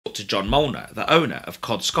to John Molnar, the owner of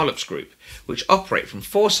Scallops Group, which operate from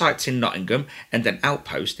 4 sites in Nottingham and an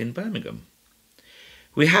outpost in Birmingham.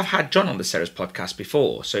 We have had John on the Ceres podcast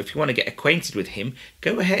before, so if you want to get acquainted with him,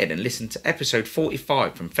 go ahead and listen to episode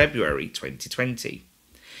 45 from February 2020.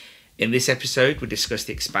 In this episode, we discuss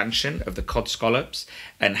the expansion of the cod scallops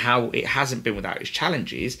and how it hasn't been without its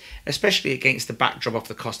challenges, especially against the backdrop of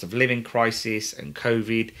the cost of living crisis and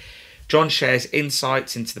COVID. John shares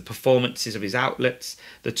insights into the performances of his outlets,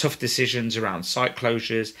 the tough decisions around site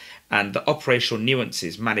closures, and the operational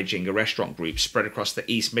nuances managing a restaurant group spread across the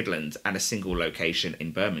East Midlands and a single location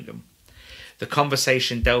in Birmingham. The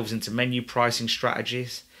conversation delves into menu pricing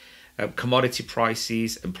strategies, commodity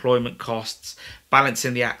prices, employment costs,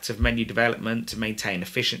 balancing the act of menu development to maintain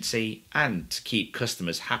efficiency and to keep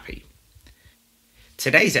customers happy.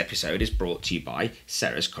 Today's episode is brought to you by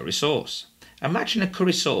Ceres Curry Sauce. Imagine a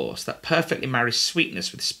curry sauce that perfectly marries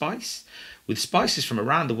sweetness with spice, with spices from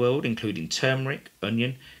around the world including turmeric,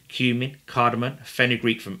 onion, cumin, cardamom,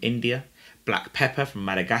 fenugreek from India, black pepper from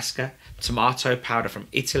Madagascar, tomato powder from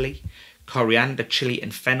Italy, coriander, chilli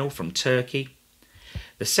and fennel from Turkey.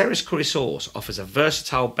 The Ceres curry sauce offers a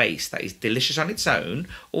versatile base that is delicious on its own,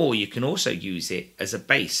 or you can also use it as a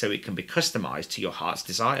base so it can be customised to your heart's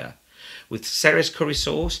desire. With Ceres curry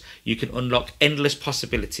sauce, you can unlock endless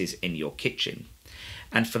possibilities in your kitchen.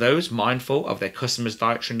 And for those mindful of their customers'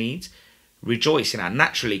 dietary needs, rejoice in our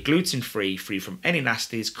naturally gluten-free, free from any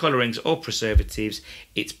nasties, colourings or preservatives.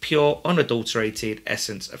 It's pure, unadulterated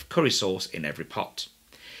essence of curry sauce in every pot.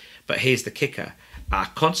 But here's the kicker. Our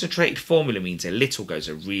concentrated formula means a little goes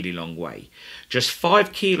a really long way. Just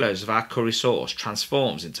 5 kilos of our curry sauce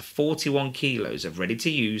transforms into 41 kilos of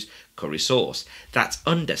ready-to-use curry sauce. That's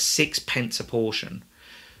under 6p a portion.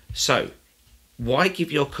 So, why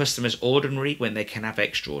give your customers ordinary when they can have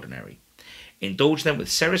extraordinary? Indulge them with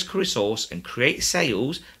Ceres curry sauce and create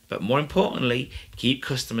sales, but more importantly, keep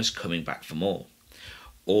customers coming back for more.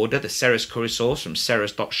 Order the Ceres curry sauce from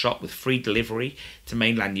ceres.shop with free delivery to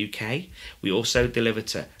mainland UK. We also deliver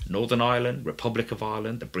to Northern Ireland, Republic of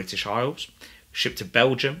Ireland, the British Isles. Ship to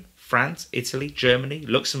Belgium, France, Italy, Germany,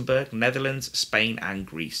 Luxembourg, Netherlands, Spain and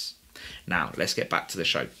Greece. Now, let's get back to the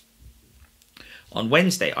show. On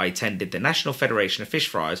Wednesday, I attended the National Federation of Fish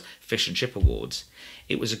Fryers Fish and Chip Awards.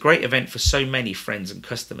 It was a great event for so many friends and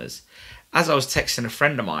customers. As I was texting a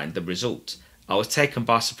friend of mine the result, I was taken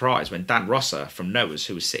by surprise when Dan Rosser from Noah's,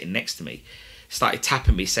 who was sitting next to me, started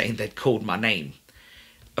tapping me saying they'd called my name.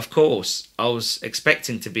 Of course, I was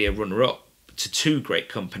expecting to be a runner-up to 2 great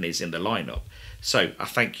companies in the lineup, so I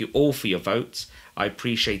thank you all for your votes. I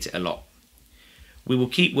appreciate it a lot. We will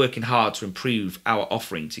keep working hard to improve our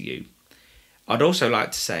offering to you. I'd also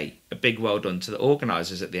like to say a big well done to the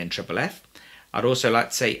organisers at the NFFF. I'd also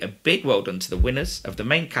like to say a big well done to the winners of the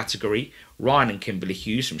main category, Ryan and Kimberly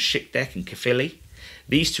Hughes from Ship Deck and Caerphilly.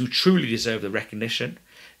 These 2 truly deserve the recognition.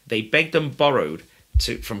 They begged and borrowed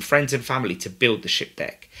from friends and family to build the ship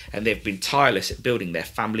deck, and they've been tireless at building their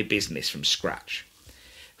family business from scratch.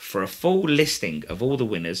 For a full listing of all the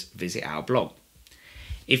winners, visit our blog.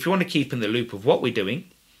 If you want to keep in the loop of what we're doing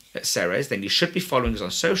at Ceres, then you should be following us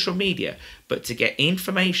on social media, but to get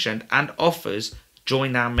information and offers,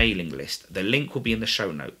 join our mailing list. The link will be in the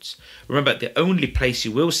show notes. Remember, the only place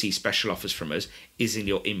you will see special offers from us is in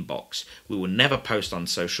your inbox. We will never post on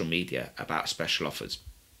social media about special offers.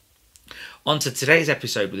 On to today's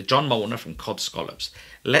episode with John Molnar from Cod Scallops.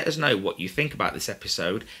 Let us know what you think about this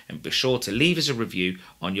episode and be sure to leave us a review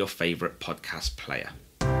on your favourite podcast player.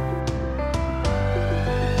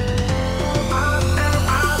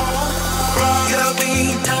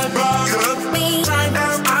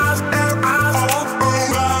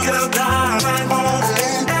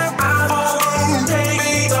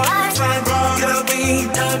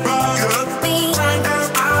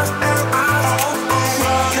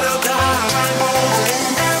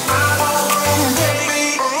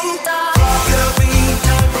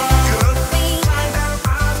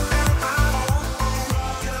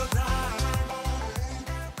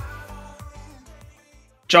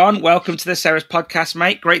 John, welcome to the Ceres podcast,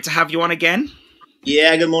 mate. Great to have you on again.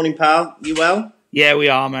 Yeah, good morning, pal. You well? Yeah, we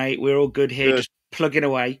are, mate. We're all good here, just plugging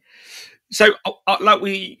away. So, like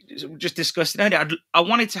we just discussed earlier, I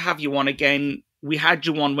wanted to have you on again. We had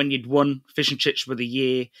you on when you'd won Fish and Chips for the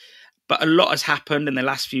year, but a lot has happened in the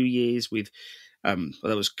last few years with,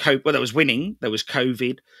 there was winning, there was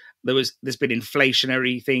COVID, there's been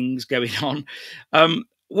inflationary things going on.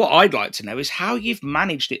 What I'd like to know is how you've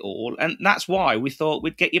managed it all, and that's why we thought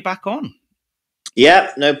we'd get you back on.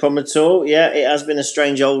 Yeah, no problem at all. Yeah, it has been a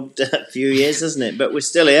strange old few years, hasn't it? But we're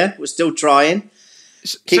still here. We're still trying.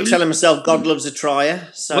 Keep telling myself God loves a trier.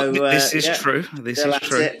 So this is true. This is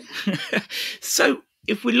true. So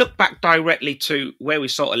if we look back directly to where we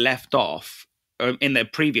sort of left off in the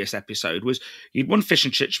previous episode, was you'd won Fish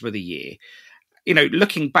and Chips for the year. You know,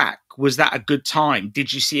 looking back, was that a good time?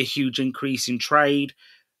 Did you see a huge increase in trade?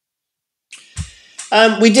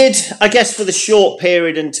 We did, I guess, for the short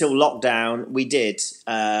period until lockdown, we did.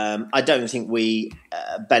 I don't think we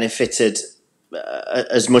benefited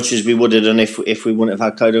as much as we would have done if we wouldn't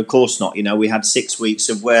have had COVID. Of course not. You know, we had 6 weeks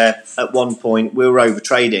of where at one point we were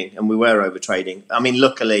overtrading, and we were overtrading. I mean,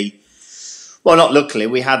 not luckily,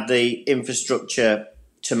 we had the infrastructure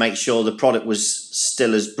to make sure the product was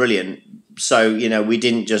still as brilliant. So, you know, we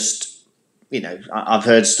didn't just, you know, I've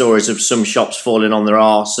heard stories of some shops falling on their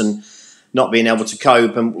arse and not being able to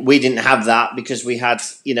cope. And we didn't have that because we had,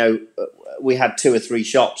 you know, we had 2 or 3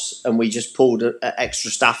 shops, and we just pulled extra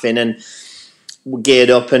staff in and geared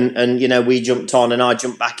up and you know, we jumped on and I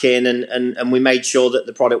jumped back in and we made sure that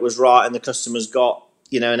the product was right and the customers got,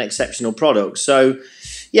 you know, an exceptional product. So,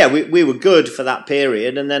 yeah, we were good for that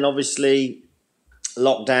period. And then obviously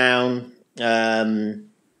lockdown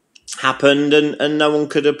happened and no one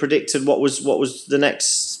could have predicted what was the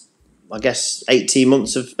next, I guess, 18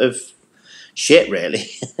 months of shit, really.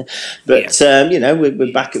 But you know,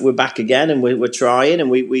 we're back again, and we're trying, and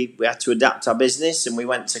we had to adapt our business, and we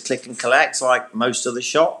went to click and collect like most other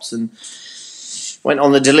shops, and went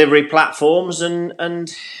on the delivery platforms,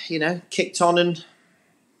 and you know, kicked on, and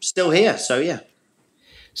still here. So yeah.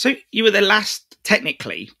 So you were the last,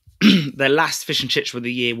 technically, the last Fish and Chips for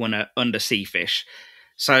the year winner under Seafish.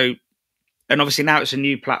 So, and obviously now it's a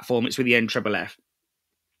new platform. It's with the NFFF.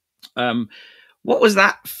 What was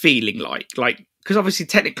that feeling like? Like, because obviously,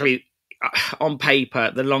 technically, on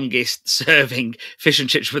paper, the longest serving Fish and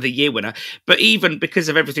Chips for the year winner. But even because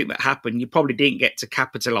of everything that happened, you probably didn't get to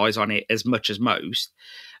capitalise on it as much as most.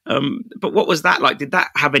 But what was that like? Did that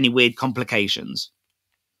have any weird complications?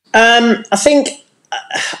 I think,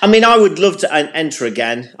 I mean, I would love to enter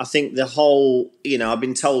again. I think the whole, you know, I've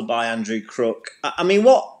been told by Andrew Crook. I mean,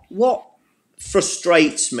 what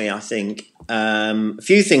frustrates me, I think, a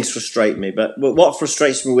few things frustrate me, but what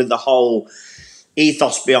frustrates me with the whole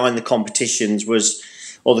ethos behind the competitions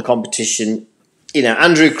or the competition, you know,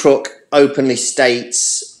 Andrew Crook openly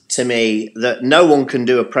states to me that no one can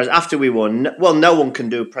do after we won, well, no one can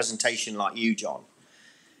do a presentation like you, John.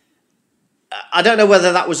 I don't know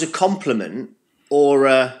whether that was a compliment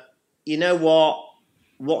or, you know what,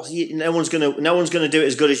 no one's gonna do it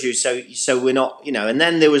as good as you, so we're not, you know. And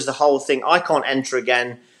then there was the whole thing, I can't enter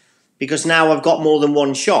again because now I've got more than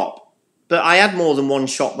one shop. But I had more than one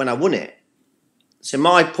shop when I won it. So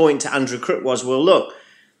my point to Andrew Crook was, well, look,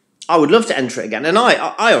 I would love to enter it again. And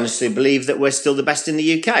I honestly believe that we're still the best in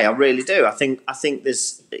the UK. I really do. I think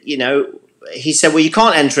there's, you know, he said, well, you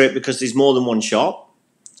can't enter it because there's more than one shop.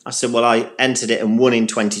 I said, well, I entered it and won in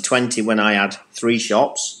 2020 when I had 3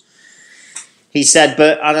 shops. He said,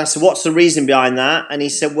 and I said, what's the reason behind that? And he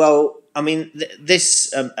said, well, I mean,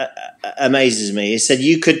 this amazes me. He said,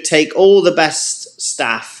 you could take all the best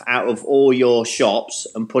staff out of all your shops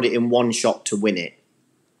and put it in one shop to win it.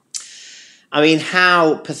 I mean,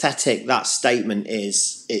 how pathetic that statement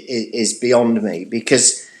is beyond me,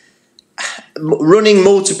 because running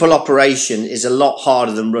multiple operation is a lot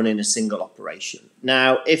harder than running a single operation.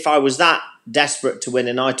 Now, if I was that desperate to win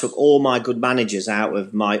and I took all my good managers out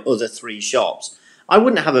of my other 3 shops, I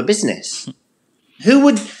wouldn't have a business.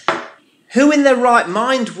 Who in their right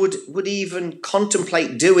mind would even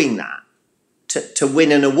contemplate doing that to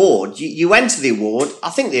win an award? You enter the award.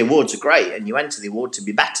 I think the awards are great, and you enter the award to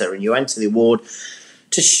be better, and you enter the award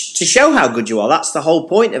to show how good you are. That's the whole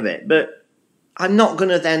point of it. But I'm not going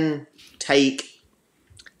to then take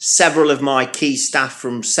several of my key staff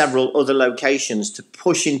from several other locations to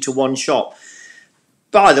push into one shop.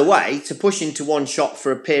 By the way, to push into one shop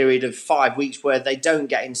for a period of 5 weeks where they don't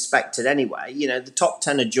get inspected anyway. You know, the top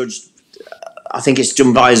 10 are judged, I think it's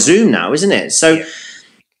done via Zoom now, isn't it? So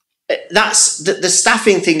that's the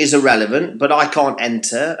staffing thing is irrelevant, but I can't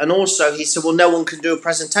enter. And also he said, well, no one can do a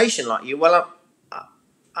presentation like you. Well,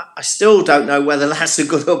 I still don't know whether that's a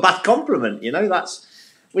good or bad compliment, you know,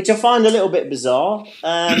 which I find a little bit bizarre.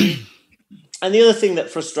 And the other thing that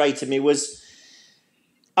frustrated me was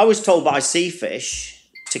I was told by Seafish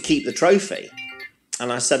to keep the trophy. And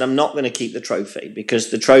I said, I'm not going to keep the trophy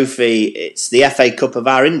because the trophy, it's the FA Cup of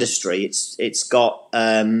our industry. It's got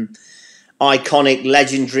iconic,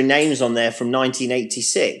 legendary names on there from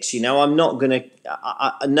 1986. You know, I'm not going to,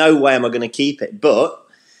 no way am I going to keep it. But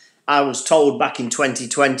I was told back in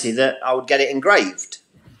 2020 that I would get it engraved.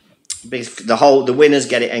 Because the winners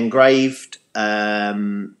get it engraved.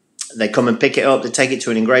 They come and pick it up. They take it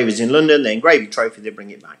to an engraver's in London. They engrave the trophy. They bring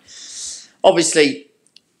it back. Obviously,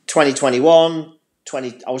 2021,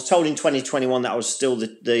 I was told in 2021 that I was still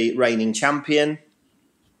the reigning champion.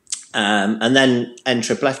 And then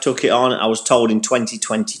NFFF took it on. I was told in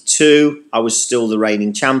 2022 I was still the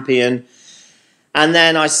reigning champion. And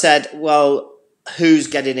then I said, well, who's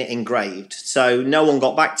getting it engraved? So no one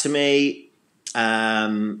got back to me.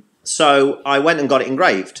 So I went and got it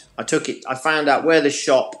engraved. I took it. I found out where the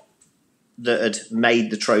shop that had made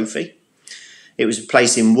the trophy. It was a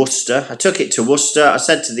place in Worcester. I took it to Worcester. I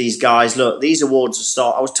said to these guys, look, these awards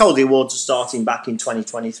are I was told the awards are starting back in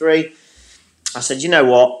 2023. I said, you know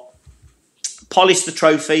what? Polish the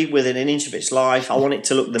trophy within an inch of its life. I want it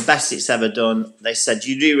to look the best it's ever done. They said,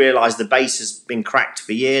 you do realise the base has been cracked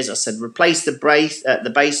for years. I said, replace the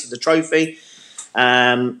base of the trophy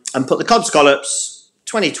and put the cod scallops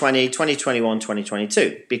 2020, 2021,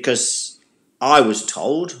 2022. Because I was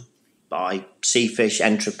told by Seafish,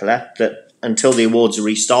 NFFF, that until the awards are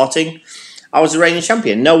restarting, I was the reigning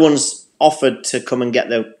champion. No one's offered to come and get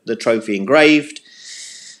the trophy engraved.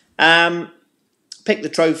 Picked the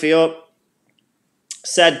trophy up.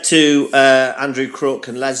 Said to Andrew Crook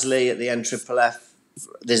and Leslie at the NFFF,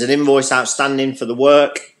 there's an invoice outstanding for the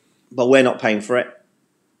work, but we're not paying for it.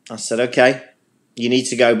 I said, okay, you need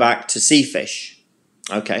to go back to Seafish.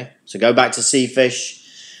 Okay, so go back to Seafish.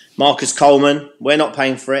 Marcus Coleman, we're not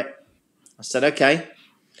paying for it. I said, okay.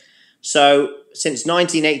 So since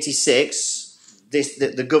 1986,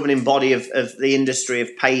 the governing body of the industry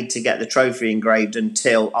have paid to get the trophy engraved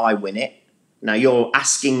until I win it. Now you're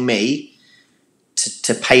asking me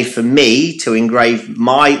to pay for me to engrave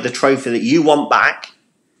the trophy that you want back,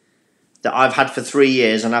 that I've had for 3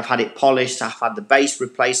 years, and I've had it polished. I've had the base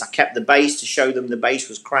replaced. I kept the base to show them the base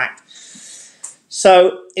was cracked.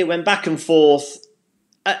 So it went back and forth,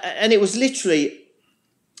 and it was literally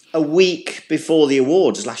a week before the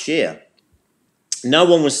awards last year. No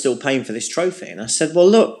one was still paying for this trophy, and I said, well,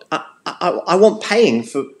 look, I want paying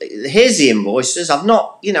for. Here's the invoices. I've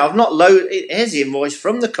not loaded. Here's the invoice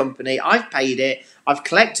from the company. I've paid it. I've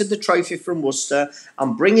collected the trophy from Worcester.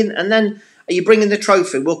 I'm bringing, and then are you bringing the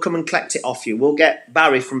trophy? We'll come and collect it off you. We'll get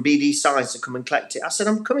Barry from BD Science to come and collect it. I said,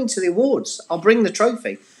 I'm coming to the awards. I'll bring the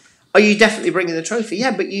trophy. Are you definitely bringing the trophy?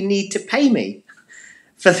 Yeah, but you need to pay me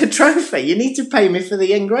for the trophy. You need to pay me for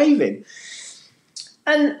the engraving.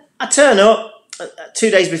 And I turn up. 2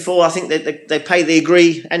 days before, I think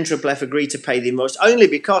NFFF agreed to pay the invoice, only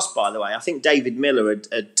because, by the way, I think David Miller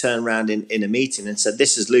had turned around in a meeting and said,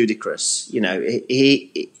 this is ludicrous. You know,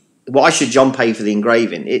 why should John pay for the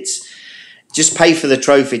engraving? It's just pay for the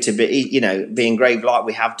trophy to be engraved like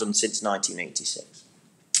we have done since 1986.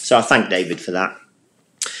 So I thank David for that.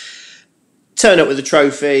 Turn up with the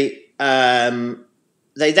trophy.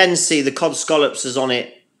 They then see the cod scallops is on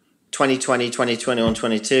it 2020, 2021,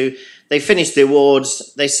 22. They finish the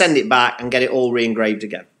awards, they send it back and get it all re-engraved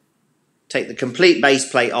again. Take the complete base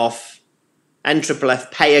plate off,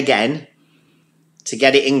 NFFF pay again to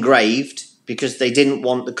get it engraved because they didn't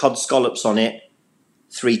want the cod scallops on it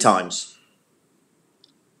 3 times.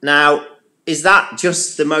 Now, is that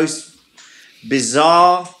just the most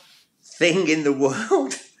bizarre thing in the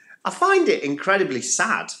world? I find it incredibly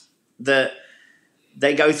sad that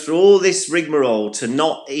they go through all this rigmarole to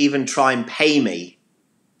not even try and pay me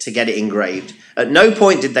to get it engraved. At no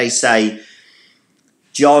point did they say,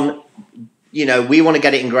 John, we want to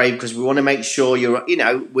get it engraved because we want to make sure you're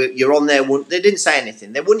on there. They didn't say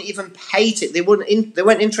anything. They wouldn't even pay it. They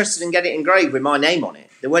weren't interested in getting it engraved with my name on it.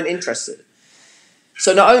 They weren't interested.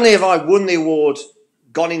 So not only have I won the award,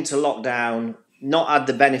 gone into lockdown, not had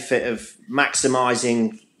the benefit of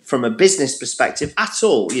maximising from a business perspective at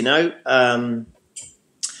all,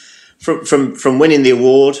 from winning the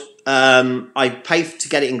award. I pay to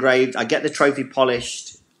get it engraved. I get the trophy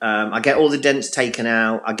polished. I get all the dents taken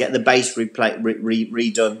out. I get the base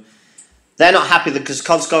redone. They're not happy because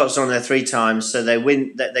cod scallops are on there 3 times, so they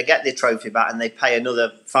win. They get the trophy back and they pay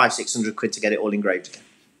another 500-600 quid to get it all engraved again.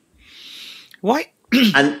 Why?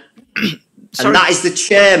 And that is the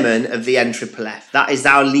chairman of the NFFF. That is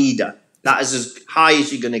our leader. That is as high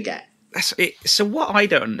as you're going to get. That's it. So what I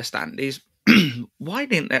don't understand is why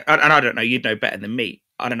didn't they, and I don't know, you'd know better than me.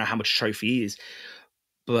 I don't know how much trophy is,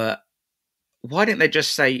 but why didn't they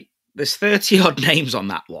just say there's 30 odd names on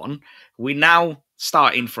that one? We now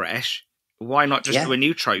starting fresh. Why not just do a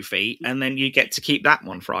new trophy and then you get to keep that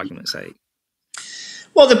one for argument's sake?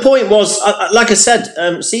 Well, the point was, like I said,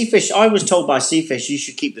 Seafish, I was told by Seafish, you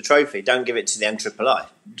should keep the trophy. Don't give it to the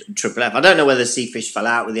NFFF. I don't know whether Seafish fell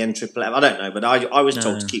out with the NFFF. I don't know, but I was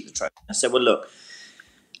told to keep the trophy. I said, well, look,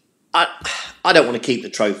 I don't want to keep the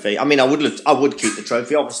trophy. I mean, I would keep the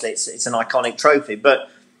trophy. Obviously, it's an iconic trophy, but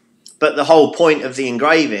the whole point of the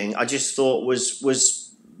engraving, I just thought was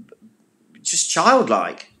just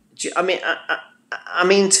childlike. I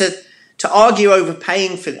mean to argue over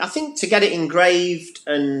paying for. I think to get it engraved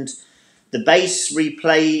and the base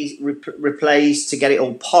replaced, to get it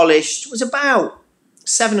all polished was about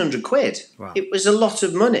 £700. Wow. It was a lot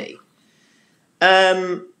of money.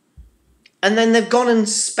 And then they've gone and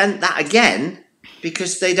spent that again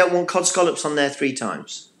because they don't want cod scallops on there 3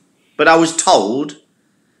 times. But I was told,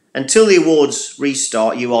 until the awards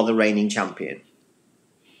restart, you are the reigning champion.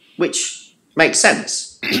 Which makes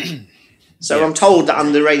sense. So yeah. I'm told that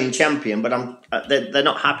I'm the reigning champion, but they're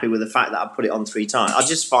not happy with the fact that I put it on 3 times. I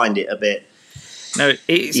just find it a bit... No,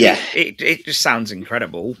 it just sounds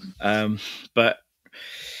incredible. But...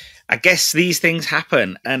 I guess these things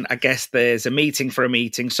happen, and I guess there's a meeting for a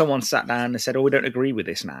meeting. Someone sat down and said, "Oh, we don't agree with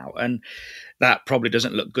this now," and that probably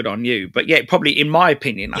doesn't look good on you. But yeah, probably, in my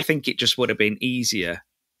opinion, I think it just would have been easier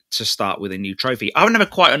to start with a new trophy. I've never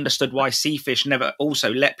quite understood why Seafish never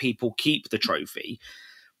also let people keep the trophy.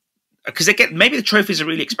 Because maybe the trophies are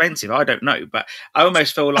really expensive. I don't know, but I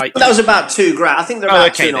almost feel like that was about £2,000. I think they're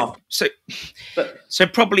about £2,500. So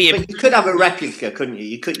probably, but you could have a replica, couldn't you?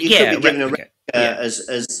 You could be given a replica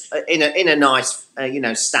as in a nice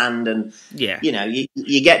stand, and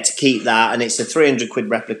you get to keep that, and it's a £300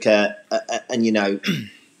 replica, and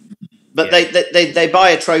but they buy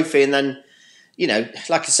a trophy, and then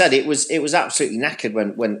like I said, it was absolutely knackered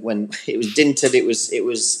when it was dinted. It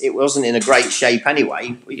wasn't in a great shape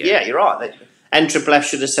anyway. Yeah, you're right. NFFF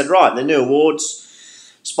should have said, right, the new awards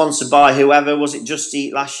sponsored by whoever. Was it Just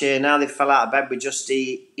Eat last year? Now they fell out of bed with Just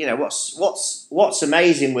Eat. What's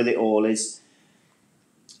amazing with it all is,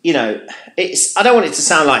 it's. I don't want it to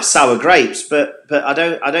sound like sour grapes, but I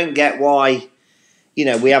don't get why,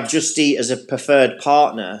 we have Just Eat as a preferred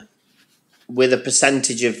partner with a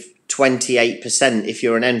percentage of 28% if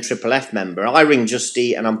you're an NFFF member. I ring Just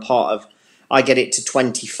Eat and I get it to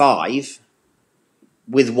 25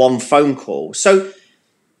 with one phone call. So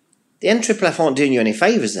the NFFF aren't doing you any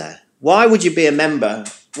favours there. Why would you be a member?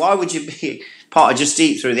 Why would you be part of Just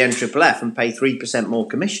Eat through the NFFF and pay 3% more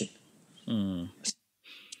commission?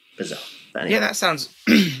 Bizarre. Anyway. Yeah, that sounds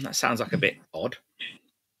like a bit odd.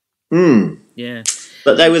 Yeah.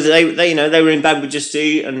 But they were in bed with Just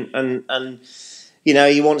Eat and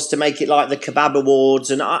he wants to make it like the Kebab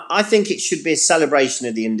Awards, and I think it should be a celebration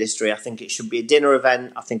of the industry. I think it should be a dinner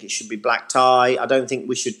event. I think it should be black tie. I don't think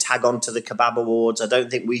we should tag on to the Kebab Awards. I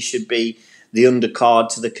don't think we should be the undercard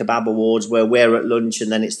to the Kebab Awards where we're at lunch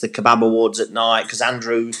and then it's the Kebab Awards at night because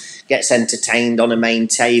Andrew gets entertained on a main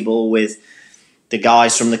table with the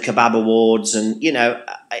guys from the Kebab Awards, and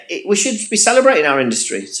we should be celebrating our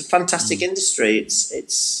industry. It's a fantastic industry.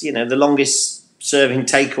 It's the longest serving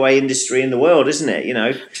takeaway industry in the world, isn't it?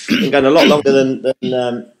 Been going a lot longer than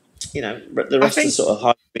the rest of the sort of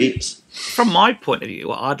high beats. From my point of view,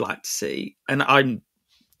 what I'd like to see, and I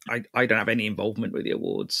don't have any involvement with the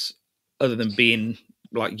awards other than being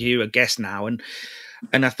like you, a guest now, and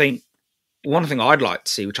I think one thing I'd like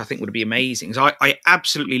to see, which I think would be amazing, is I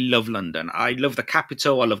absolutely love London. I love the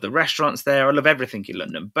capital. I love the restaurants there. I love everything in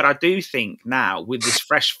London. But I do think now with this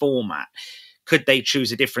fresh format, could they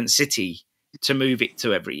choose a different city to move it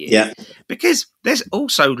to every year? Yeah. Because there's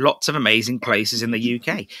also lots of amazing places in the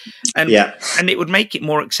UK. And it would make it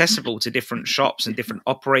more accessible to different shops and different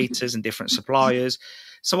operators and different suppliers.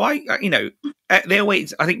 So I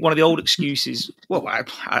think one of the old excuses, well, I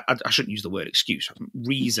shouldn't use the word excuse,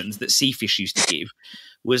 reasons that Seafish used to give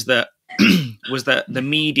was that the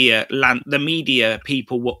media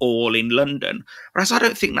people were all in London. Whereas I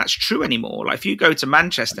don't think that's true anymore. Like if you go to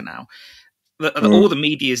Manchester now, all the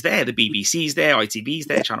media is there. The BBC's there, ITV's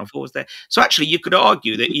there, Channel 4's there. So actually, you could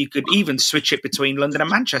argue that you could even switch it between London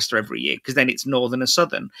and Manchester every year because then it's northern and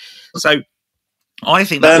southern. So I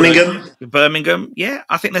think Birmingham. Yeah,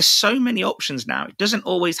 I think there's so many options now. It doesn't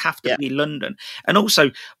always have to be London. And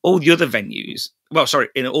also, all the other venues,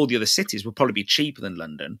 in all the other cities will probably be cheaper than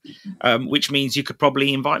London, which means you could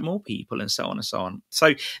probably invite more people and so on and so on.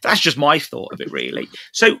 So that's just my thought of it, really.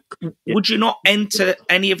 So would you not enter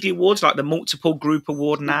any of the awards, like the multiple group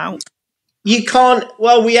award now? You can't.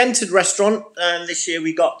 Well, we entered restaurant, and this year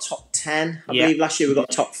we got top 10. I believe last year we got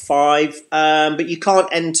top 5. But you can't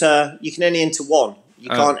enter. You can only enter one. You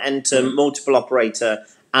can't enter multiple operator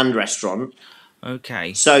and restaurant.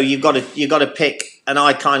 Okay. So you've got to pick. And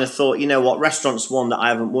I kind of thought, restaurant's one that I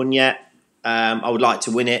haven't won yet. I would like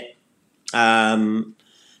to win it.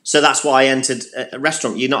 So that's why I entered a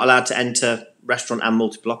restaurant. You're not allowed to enter restaurant and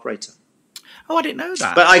multiple operator. Oh, I didn't know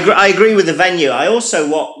that. But I agree with the venue. I also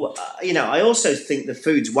I also think the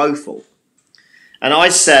food's woeful. And I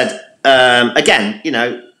said, again,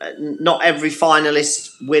 not every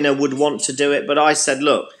finalist winner would want to do it, but I said,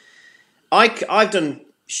 look, I've done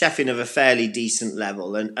chefing of a fairly decent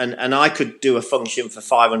level, and I could do a function for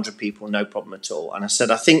 500 people, no problem at all. And I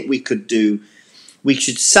said, I think we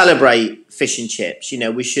should celebrate fish and chips.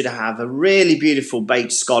 We should have a really beautiful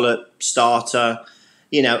baked scallop starter,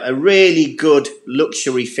 a really good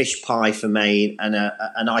luxury fish pie for me, and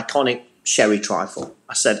an iconic sherry trifle.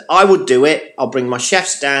 I said, I would do it. I'll bring my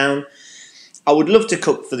chefs down. I would love to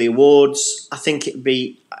cook for the awards. I think it'd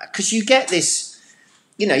be, because you get this,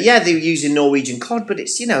 they're using Norwegian cod, but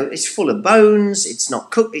it's, it's full of bones. It's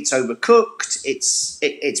not cooked. It's overcooked.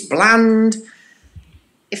 It's bland.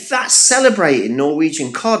 If that's celebrating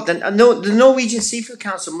Norwegian cod, then the Norwegian Seafood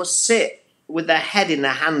Council must sit with their head in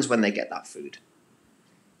their hands when they get that food.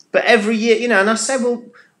 But every year, and I said, well,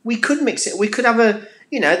 we could mix it. We could have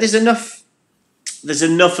there's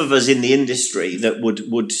enough of us in the industry that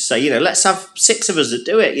would say, let's have 6 of us that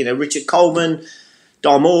do it. Richard Coleman,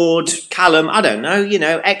 Darmord, Callum, I don't know,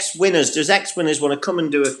 ex-winners. Does ex-winners want to come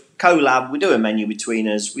and do a collab? We do a menu between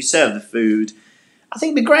us. We serve the food. I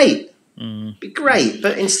think it'd be great. Be great,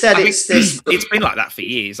 but instead it's been like that for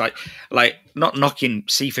years. Like not knocking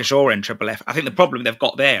Seafish or NFFF. I think the problem they've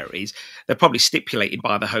got there is they're probably stipulated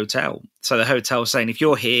by the hotel. So the hotel's saying, if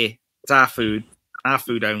you're here, it's our food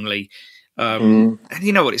only. And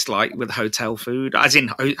you know what it's like with hotel food, as in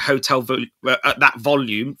hotel at that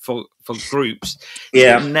volume for groups.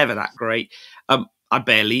 Yeah, it's never that great. I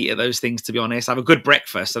barely eat at those things, to be honest. I have a good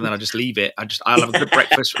breakfast and then I just leave it. I'll have a good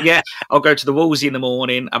breakfast. Yeah, I'll go to the Wolsey in the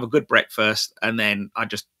morning, have a good breakfast, and then I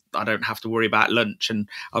don't have to worry about lunch, and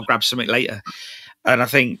I'll grab something later. And I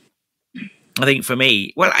think for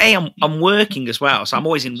me, well, I'm working as well, so I'm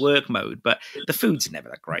always in work mode, but the food's never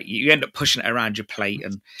that great. You end up pushing it around your plate,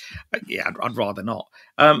 and I'd rather not.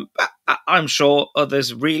 I'm sure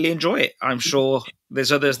others really enjoy it. I'm sure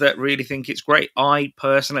there's others that really think it's great. I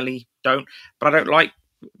personally don't, but I don't like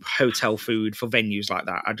hotel food for venues like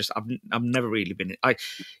that. I've never really been.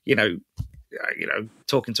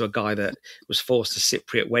 Talking to a guy that was forced to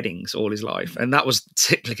Cypriot weddings all his life, and that was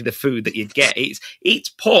typically the food that you'd get. It's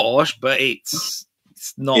posh, but it's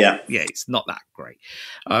not. Yeah, it's not that great.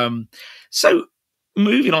 So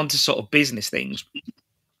moving on to sort of business things.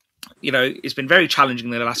 It's been very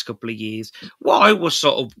challenging in the last couple of years. What I was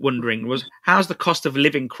sort of wondering was, how's the cost of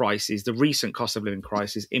living crisis, the recent cost of living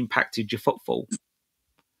crisis, impacted your footfall?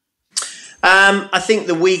 I think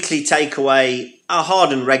the weekly takeaway, our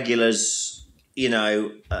hardened regulars,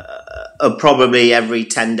 are probably every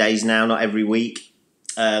 10 days now, not every week.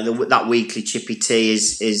 That weekly chippy tea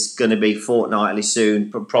is going to be fortnightly soon,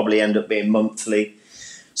 probably end up being monthly.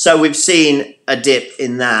 So we've seen a dip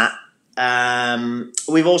in that.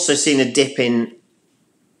 We've also seen a dip in,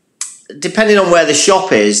 depending on where the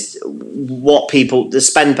shop is, the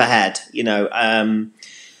spend per head.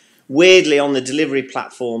 Weirdly, on the delivery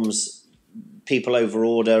platforms, people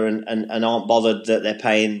overorder and aren't bothered that they're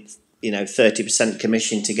paying 30%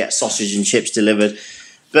 commission to get sausage and chips delivered.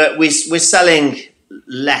 But we're selling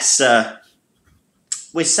lesser.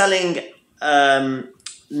 We're selling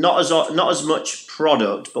not as much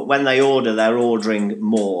product, but when they order, they're ordering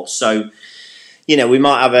more. So, we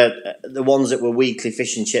might have the ones that were weekly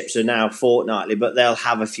fish and chips are now fortnightly, but they'll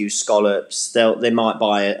have a few scallops. They might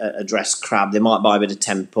buy a dressed crab. They might buy a bit of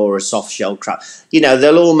tempura, a soft shell crab.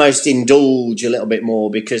 They'll almost indulge a little bit more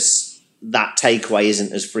because that takeaway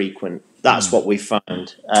isn't as frequent. That's what we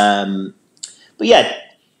found. But yeah,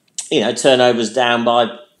 turnover's down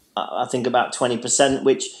by, I think, about 20%,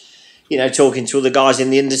 which, talking to other guys in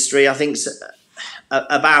the industry, I think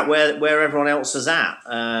about where everyone else is at.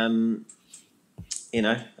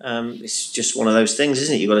 It's just one of those things,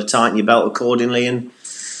 isn't it? You've got to tighten your belt accordingly and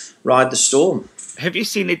ride the storm. Have you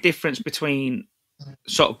seen a difference between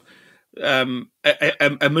sort of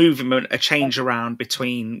a movement, a change around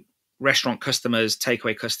between restaurant customers,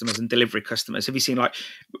 takeaway customers, and delivery customers? Have you seen,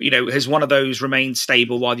 has one of those remained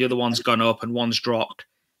stable while the other one's gone up and one's dropped?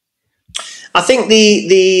 I think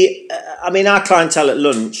our clientele at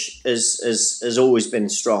lunch has always been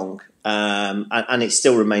strong, and it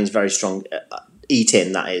still remains very strong.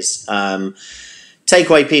 Eat-in, that is.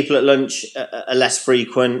 Takeaway people at lunch are less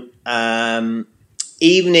frequent.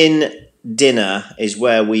 Evening dinner is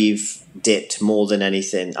where we've dipped more than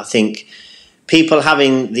anything. I think people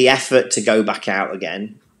having the effort to go back out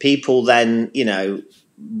again, people then,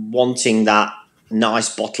 wanting that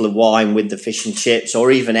nice bottle of wine with the fish and chips,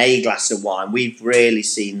 or even a glass of wine. We've really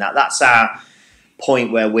seen that. That's our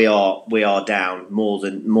point where we are down more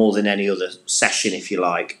than any other session, if you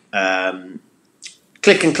like.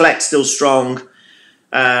 Click and collect still strong.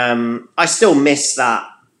 I still miss that.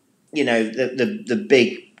 The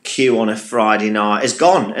big queue on a Friday night is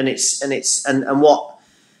gone, and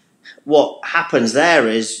what happens there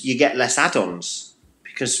is you get less add-ons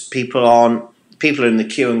because people are in the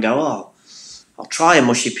queue and go, oh, I'll try a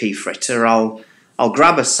mushy pea fritter. I'll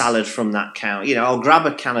grab a salad from that counter. I'll grab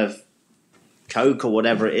a can of Coke or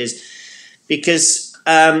whatever it is, because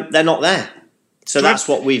they're not there. So that's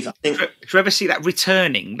what we've. I think. Do you ever see that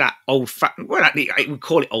returning, that well, we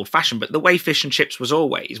call it old-fashioned, but the way fish and chips was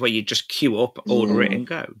always, where you just queue up, order it, and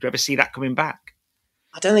go. Do you ever see that coming back?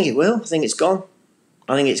 I don't think it will. I think it's gone.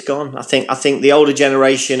 I think the older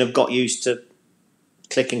generation have got used to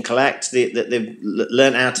click and collect. They've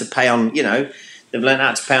learned how to pay on. They've learned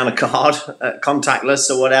how to pay on a card, contactless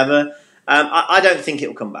or whatever. I don't think it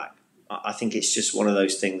will come back. I think it's just one of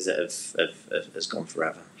those things that has gone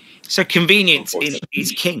forever. So convenience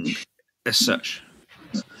is king, as such.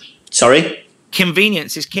 Sorry?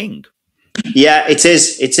 Convenience is king. Yeah, it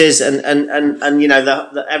is, and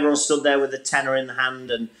everyone stood there with a tenner in the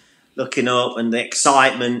hand and looking up, and the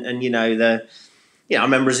excitement, and I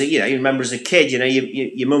remember as a kid,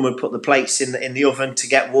 your mum would put the plates in the oven to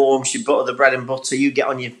get warm. She'd butter the bread and butter. I'd get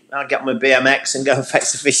on my BMX and go and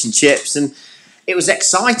fetch the fish and chips, and it was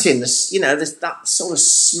exciting. That sort of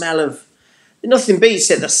smell of. Nothing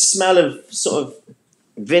beats it. The smell of sort of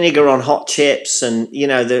vinegar on hot chips, and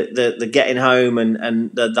the getting home,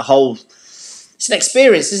 and the whole. It's an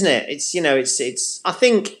experience, isn't it? It's. I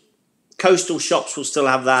think coastal shops will still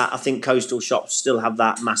have that. I think coastal shops still have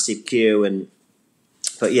that massive queue,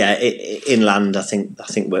 but yeah, inland, I think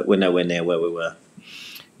we're nowhere near where we were.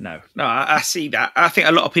 No, I see that. I think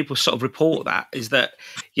a lot of people sort of report that is that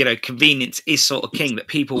convenience is sort of king. That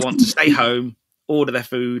people want to stay home, order their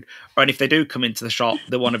food, and if they do come into the shop,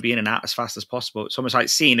 they want to be in and out as fast as possible. It's almost like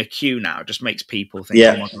seeing a queue now just makes people think,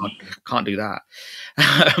 oh my God, can't do that.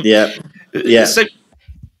 Yeah. So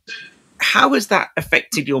how has that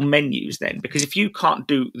affected your menus then? Because if you can't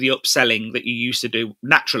do the upselling that you used to do,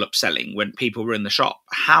 natural upselling when people were in the shop,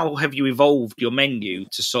 how have you evolved your menu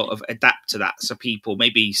to sort of adapt to that so people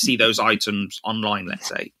maybe see those items online, let's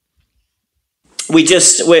say? We're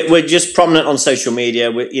just prominent on social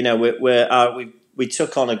media. We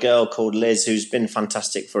took on a girl called Liz who's been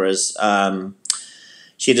fantastic for us.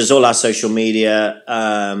 She does all our social media.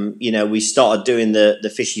 We started doing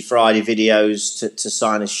the Fishy Friday videos to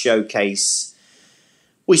sign a showcase.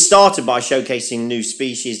 We started by showcasing new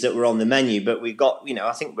species that were on the menu, but we've got,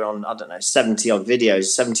 I think we're on, 70 odd videos,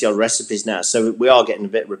 70 odd recipes now. So we are getting a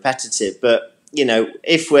bit repetitive. But,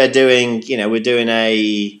 if we're doing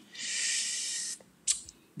a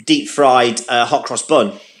deep fried hot cross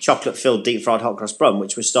bun, chocolate filled deep fried hot cross bun,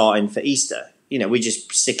 which we're starting for Easter. We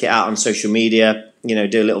just stick it out on social media, do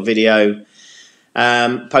a little video,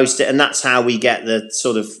 post it, and that's how we get the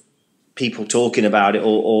sort of people talking about it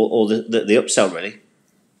or the upsell, really.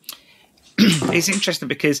 It's interesting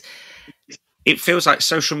because it feels like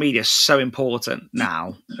social media is so important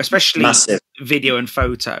now, especially massive. Video and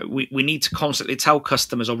photo. We need to constantly tell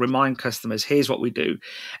customers or remind customers, here's what we do.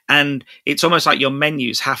 And it's almost like your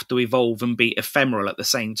menus have to evolve and be ephemeral at the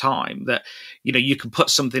same time, that, you can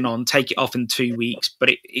put something on, take it off in 2 weeks,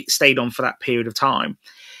 but it stayed on for that period of time.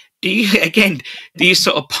 Do you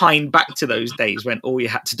sort of pine back to those days when all you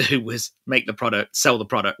had to do was make the product, sell the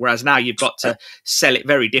product, whereas now you've got to sell it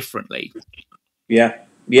very differently? Yeah,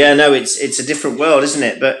 no, it's a different world, isn't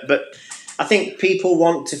it? But I think people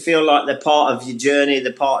want to feel like they're part of your journey,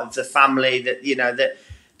 they're part of the family, that that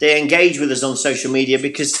they engage with us on social media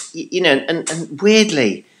because and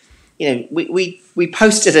weirdly, we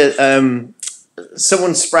posted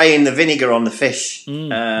someone spraying the vinegar on the fish,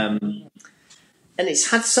 and it's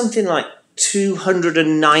had something like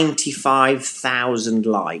 295,000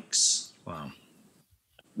 likes. Wow,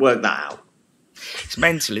 work that out. It's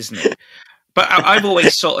mental, isn't it? But I've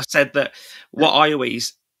always sort of said that what I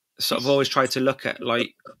always try to look at,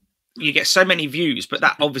 like, you get so many views, but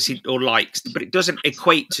that obviously, or likes, but it doesn't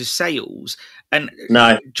equate to sales. And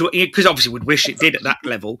no, because obviously we'd wish it did at that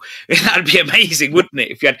level. That'd be amazing, wouldn't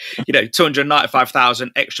it? If you had,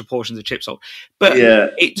 295,000 extra portions of chips sold. But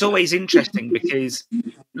it's always interesting because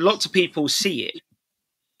lots of people see it,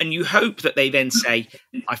 and you hope that they then say,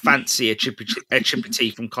 I fancy a chipper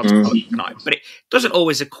from Cosmo tonight. But it doesn't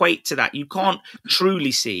always equate to that. You can't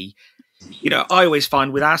truly see. I always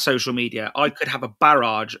find with our social media, I could have a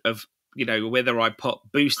barrage of, whether I put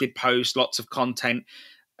boosted posts, lots of content,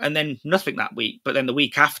 and then nothing that week. But then the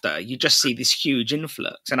week after, you just see this huge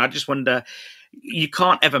influx. And I just wonder, you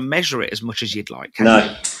can't ever measure it as much as you'd like, can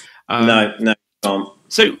No, you? no, can't.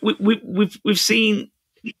 So we've seen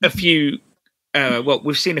a few.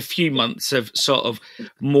 We've seen a few months of sort of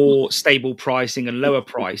more stable pricing and lower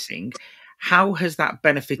pricing. How has that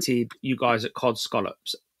benefited you guys at Cod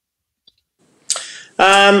Scallops?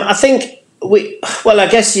 I think I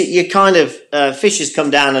guess you kind of fish has come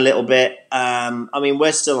down a little bit. I mean,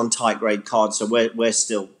 we're still on tight grade cod, so we're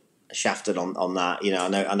still shafted on that. You know,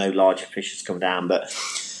 I know larger fish has come down, but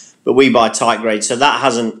we buy tight grade, so that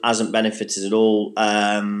hasn't benefited at all.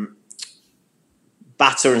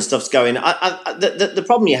 Batter and stuff's going. The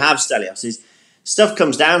problem you have, Stelios, is stuff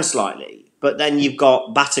comes down slightly, but then you've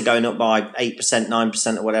got batter going up by 8%,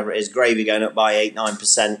 9%, or whatever it is, gravy going up by 8,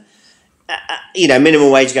 9%. Minimum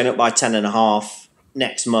wage going up by 10.5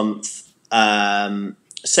 next month.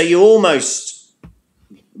 So you're almost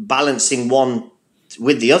balancing one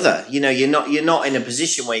with the other. You know, you're not in a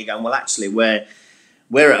position where you're going, well, actually, we're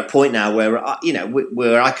at a point now where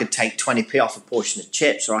where I could take 20p off a portion of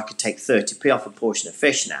chips, or I could take 30p off a portion of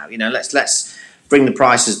fish now. You know, let's bring the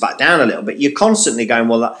prices back down a little bit. You're constantly going,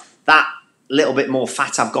 well, that little bit more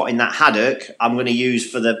fat I've got in that haddock, I'm going to use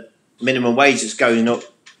for the minimum wage that's going up.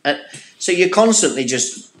 So you're constantly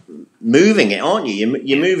just moving it, aren't you?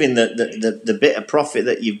 You're moving the bit of profit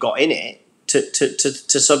that you've got in it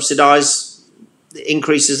to subsidise the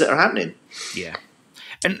increases that are happening. Yeah.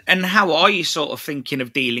 And how are you sort of thinking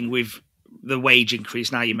of dealing with the wage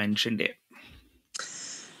increase now you mentioned it?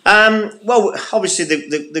 Well, obviously,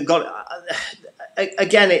 the got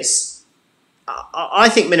again. It's I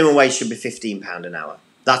think minimum wage should be £15 an hour.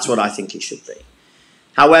 That's what I think it should be.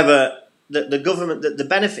 However, the government, the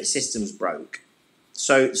benefit system's broke.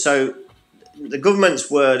 So the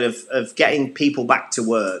government's word of getting people back to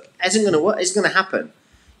work isn't going to work. It's going to happen.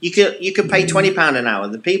 You could pay £20 an hour.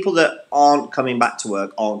 The people that aren't coming back to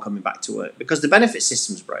work aren't coming back to work because the benefit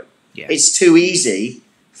system's broke. Yeah. It's too easy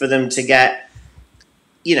for them to get.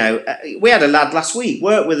 You know, we had a lad last week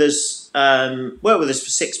work with us for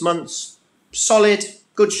 6 months. Solid,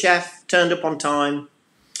 good chef, turned up on time.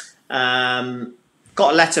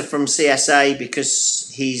 Got a letter from CSA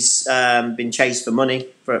because he's been chased for money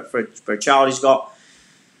for a child he's got.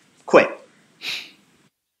 Quit.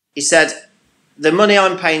 He said, the money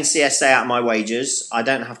I'm paying CSA out of my wages, I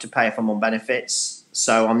don't have to pay if I'm on benefits,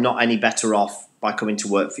 so I'm not any better off by coming to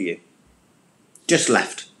work for you. Just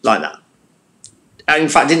left like that. In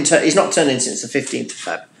fact, he's not turned in since the 15th of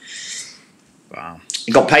Feb. Wow.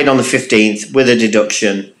 He got paid on the 15th with a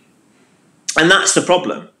deduction. And that's the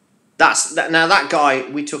problem. Now, that guy,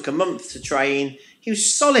 we took a month to train. He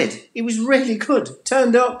was solid. He was really good.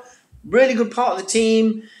 Turned up, really good part of the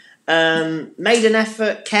team, made an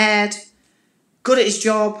effort, cared, good at his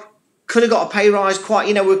job, could have got a pay rise quite,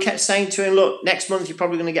 we kept saying to him, look, next month you're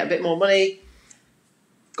probably going to get a bit more money.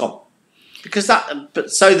 Gone.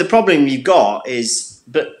 So the problem you've got is,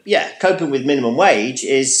 coping with minimum wage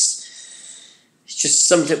it's just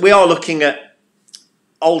something. We are looking at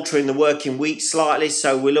altering the working week slightly.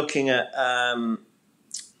 So we're looking at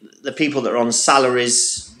the people that are on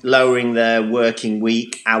salaries lowering their working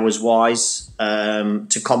week hours wise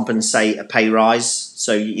to compensate a pay rise.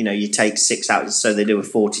 So, you take 6 hours, so they do a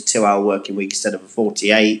 42-hour working week instead of a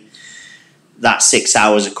 48. That 6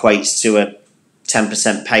 hours equates to a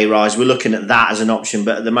 10% pay rise. We're looking at that as an option,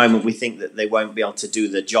 but at the moment we think that they won't be able to do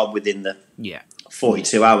the job within the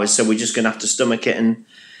 42 hours. So we're just going to have to stomach it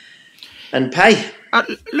and pay.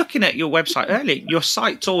 Looking at your website earlier, your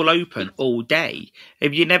site's all open all day.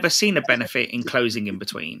 Have you never seen a benefit in closing in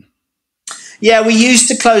between? Yeah, we used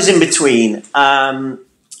to close in between.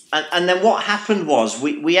 And then what happened was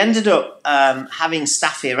we ended up having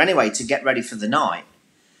staff here anyway to get ready for the night.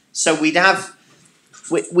 So we'd have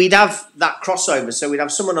that crossover. So we'd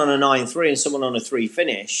have someone on a 9-3 and someone on a 3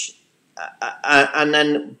 finish.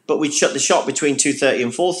 But we'd shut the shop between 2:30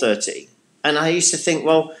 and 4:30. And I used to think,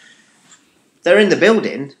 well, they're in the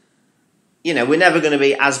building. We're never going to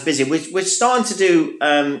be as busy. We're starting to do,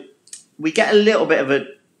 we get a little bit of a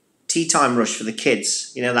tea time rush for the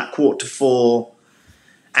kids, that 3:45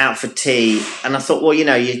 out for tea. And I thought, well,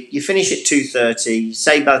 you finish at 2:30,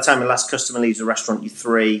 say by the time the last customer leaves the restaurant, you're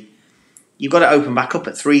 3. You've got to open back up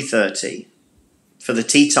at 3:30 for the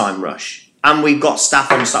tea time rush. And we've got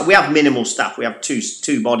staff on site. We have minimal staff. We have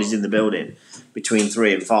two bodies in the building between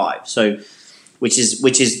 3 and 5. So, which is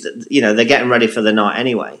they're getting ready for the night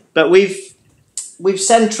anyway. But we've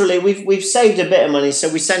saved a bit of money, so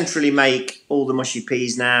we centrally make all the mushy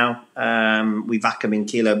peas now. We vac them in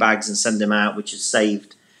kilo bags and send them out, which has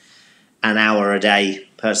saved an hour a day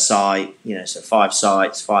per site. So 5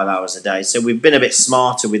 sites, 5 hours a day. So we've been a bit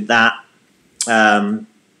smarter with that.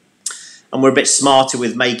 and we're a bit smarter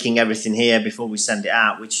with making everything here before we send it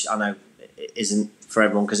out, which I know isn't for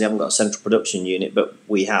everyone because they haven't got a central production unit, but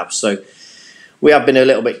we have. So we have been a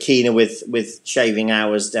little bit keener with shaving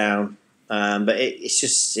hours down, but it's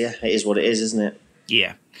just, it is what it is, isn't it?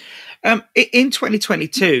 Yeah. In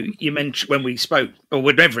 2022, you mentioned when we spoke, or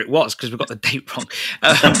whatever it was, because we got the date wrong,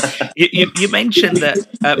 you mentioned that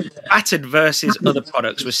battered versus other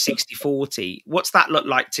products was 60-40. What's that look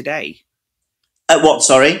like today? What,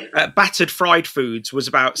 sorry? Battered fried foods was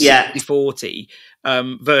about 60-40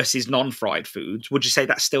 versus non-fried foods. Would you say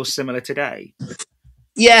that's still similar today?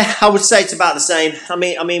 Yeah, I would say it's about the same. I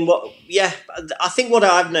mean, what? Yeah, I think what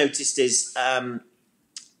I've noticed is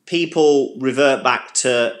people revert back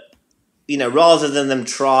to, rather than them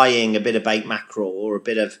trying a bit of baked mackerel or a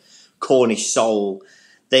bit of Cornish sole,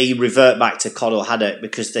 they revert back to cod or haddock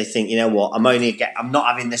because they think, what, I'm not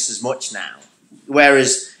having this as much now.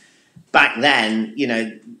 Whereas back then,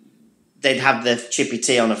 they'd have the chippy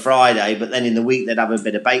tea on a Friday, but then in the week they'd have a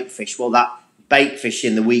bit of baked fish. Well, that baked fish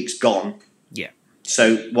in the week's gone. Yeah.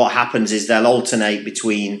 So what happens is they'll alternate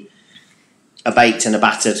between a baked and a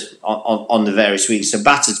battered on the various weeks. So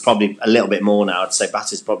battered's probably a little bit more now. I'd say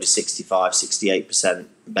battered's probably 65, 68%,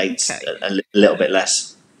 baked a little bit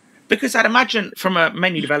less. Because I'd imagine from a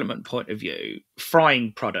menu development point of view,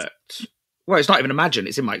 frying product, well, it's not even imagine,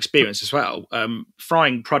 it's in my experience as well.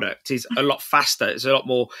 Frying product is a lot faster. It's a lot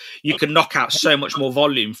more, you can knock out so much more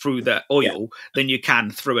volume through the oil than you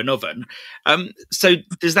can through an oven. So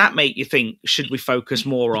does that make you think, should we focus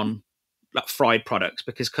more on like fried products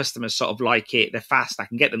because customers sort of like it, they're fast, I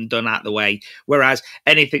can get them done out of the way, whereas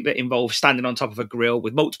anything that involves standing on top of a grill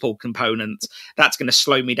with multiple components, that's going to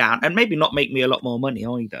slow me down and maybe not make me a lot more money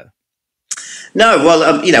either? No,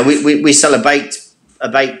 well, we sell a baked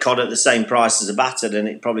cod at the same price as a battered, and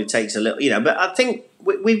it probably takes a little, but I think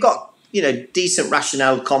we've got, decent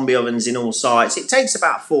rationale combi ovens in all sites. It takes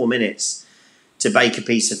about 4 minutes to bake a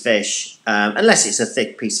piece of fish, unless it's a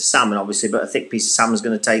thick piece of salmon, obviously, but a thick piece of salmon is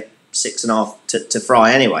going to take 6.5 to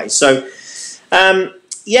fry anyway. So,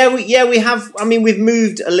 we have. I mean, we've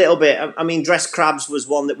moved a little bit. I mean, dressed crabs was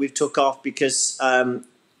one that we've took off because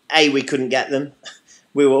we couldn't get them.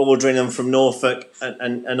 We were ordering them from Norfolk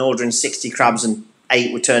and ordering 60 crabs and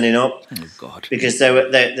 8 were turning up. Oh God! Because they were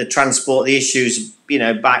the transport, the issues,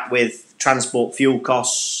 back with transport fuel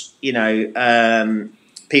costs.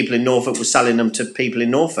 People in Norfolk were selling them to people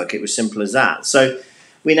in Norfolk. It was simple as that. So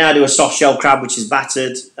we now do a soft shell crab, which is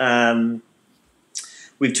battered.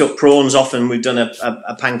 We've took prawns off and we've done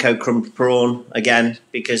a panko crumb prawn again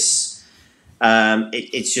because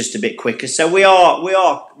it's just a bit quicker. So we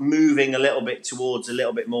are moving a little bit towards a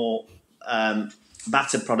little bit more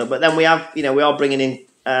battered product. But then we are bringing in,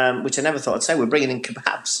 which I never thought I'd say, we're bringing in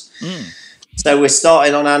kebabs. So we're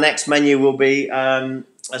starting on our next menu will be a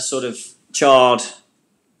sort of charred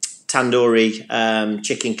tandoori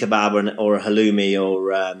chicken kebab or a halloumi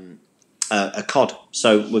or a cod.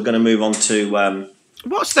 So we're going to move on to.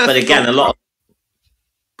 What's the? But again, a lot.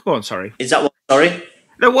 Go on, sorry. Is that what? Sorry.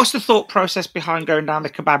 No, what's the thought process behind going down the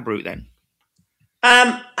kebab route then?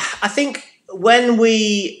 I think when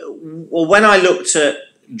I looked at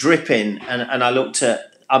dripping and I looked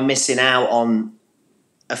at I'm missing out on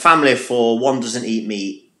a family of 4. One doesn't eat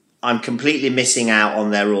meat. I'm completely missing out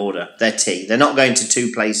on their order, their tea. They're not going to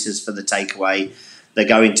 2 places for the takeaway. They're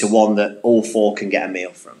going to one that all 4 can get a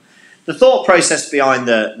meal from. The thought process behind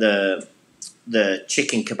the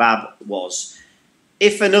chicken kebab was,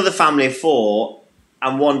 if another family of 4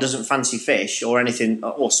 and one doesn't fancy fish or anything,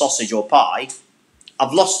 or sausage or pie,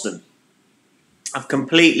 I've lost them. I've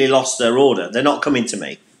completely lost their order. They're not coming to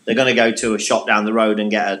me. They're going to go to a shop down the road and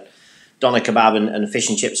get a doner kebab and fish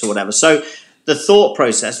and chips or whatever. So the thought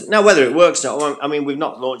process, now whether it works or not, I mean, we've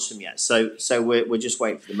not launched them yet, so we're just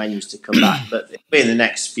waiting for the menus to come back, but it'll be in the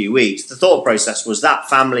next few weeks. The thought process was that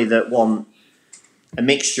family that want a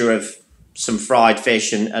mixture of some fried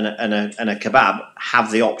fish and a kebab have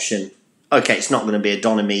the option. Okay, it's not going to be a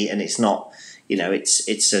doner meat and it's not,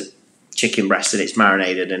 it's a chicken breast and it's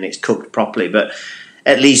marinated and it's cooked properly, but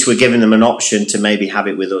at least we're giving them an option to maybe have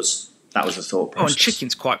it with us. That was the thought process. Oh, and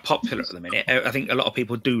chicken's quite popular at the minute. I think a lot of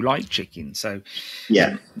people do like chicken, so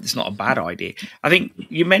yeah, it's not a bad idea. I think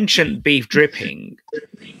you mentioned beef dripping.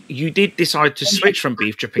 You did decide to switch from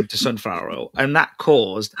beef dripping to sunflower oil, and that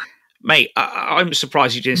caused... Mate, I'm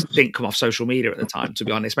surprised you didn't come off social media at the time, to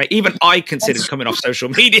be honest, mate. Even I considered coming off social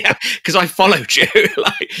media because I followed you.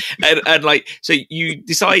 So you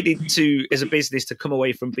decided to, as a business, to come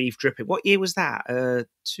away from beef dripping. What year was that?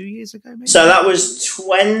 2 years ago, maybe? So that was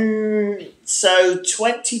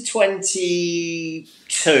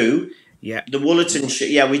 2022. Yeah. The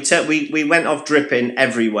Woolerton we went off dripping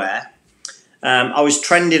everywhere. I was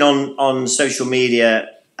trending on social media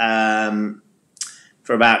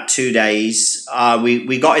for about 2 days.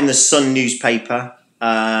 We got in the Sun newspaper,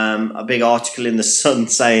 a big article in the Sun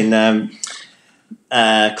saying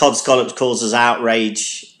Cod Scallops causes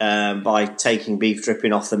outrage by taking beef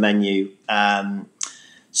dripping off the menu.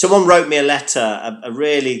 Someone wrote me a letter, a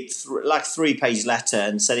really 3-page letter,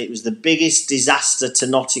 and said it was the biggest disaster to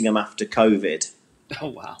Nottingham after COVID. Oh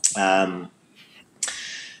wow!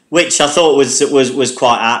 Which I thought was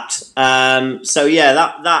quite apt. So yeah,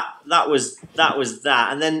 that was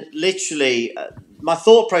that. And then literally, my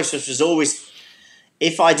thought process was always,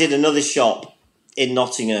 if I did another shop in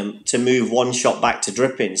Nottingham, to move one shop back to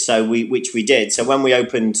dripping. So which we did. So when we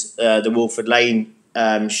opened the Wolford Lane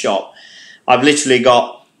shop, I've literally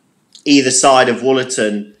got either side of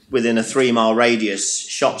Woollerton, within a 3-mile radius,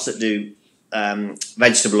 shops that do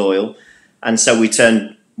vegetable oil, and so we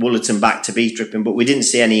turned Woollerton back to beef dripping, but we didn't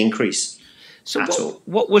see any increase at all.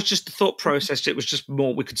 What was just the thought process? It was just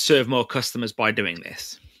more, we could serve more customers by doing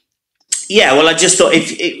this. Yeah, well, I just thought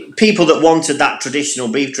if people that wanted that traditional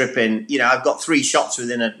beef dripping, I've got 3 shops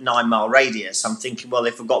within a 9-mile radius. I'm thinking, well,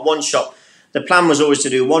 if I've got one shop, the plan was always to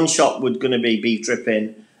do one shop was going to be beef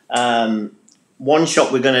dripping. One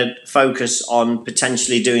shop we're going to focus on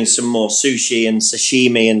potentially doing some more sushi and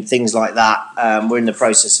sashimi and things like that. We're in the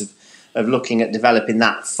process of looking at developing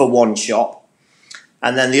that for one shop.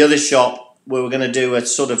 And then the other shop, we were going to do a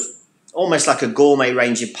sort of almost like a gourmet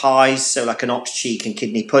range of pies, so like an ox cheek and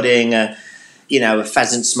kidney pudding, a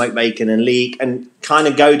pheasant smoked bacon and leek, and kind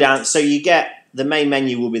of go down. So you get, the main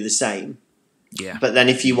menu will be the same. Yeah. But then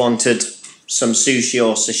if you wanted some sushi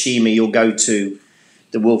or sashimi, you'll go to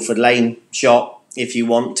the Wolford Lane shop. If you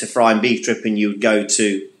want to fry and beef dripping, you would go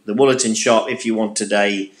to the Woollerton shop. If you wanted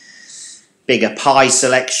a bigger pie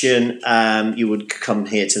selection, you would come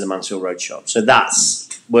here to the Mansfield Road shop. So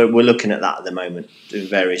we're looking at that at the moment, doing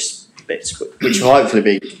various bits, which will hopefully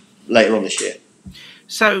be later on this year.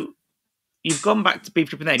 So you've gone back to beef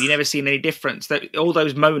dripping then. You never seen any difference? That all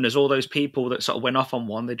those moaners, all those people that sort of went off on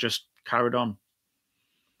one, they just carried on.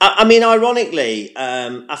 I mean, ironically,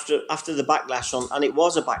 after the backlash and it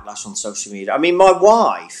was a backlash on social media. I mean, my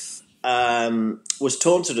wife was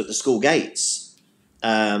taunted at the school gates,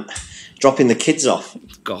 dropping the kids off.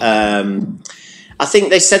 God. I think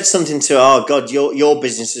they said something to her, "Oh God, your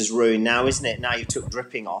business is ruined now, isn't it? Now you took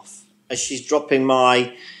dripping off." As she's dropping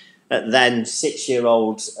my then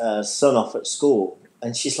 6-year-old son off at school,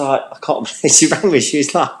 and she's like, "I can't." She rang me. She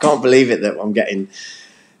was like, "I can't believe it that I'm getting."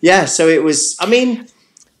 Yeah, so it was. I mean.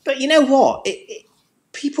 But you know what?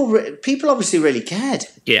 People obviously really cared.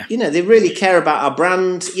 Yeah. They really care about our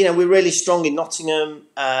brand. We're really strong in Nottingham.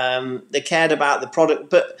 They cared about the product.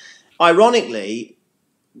 But ironically,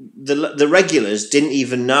 the regulars didn't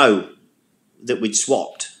even know that we'd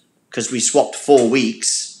swapped, because we swapped 4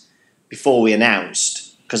 weeks before we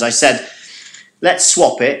announced. Because I said, let's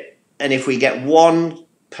swap it. And if we get one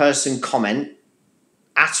person comment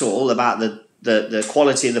at all about the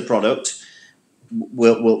quality of the product,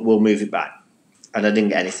 we'll move it back. And I didn't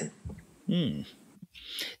get anything.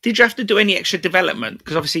 Did you have to do any extra development?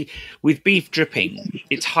 Because obviously with beef dripping,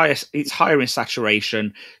 it's higher in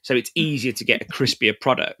saturation, so it's easier to get a crispier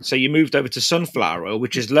product. So you moved over to sunflower oil,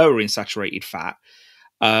 which is lower in saturated fat,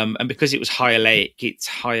 and because it was higher oleic, it's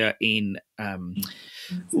higher in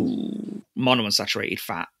monounsaturated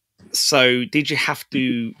fat. So did you have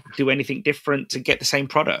to do anything different to get the same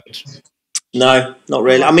product? No, not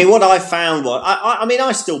really. I mean, what I found was,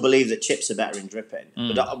 I still believe that chips are better in dripping.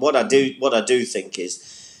 But what I do think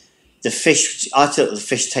is the fish. I thought the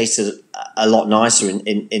fish tasted a lot nicer in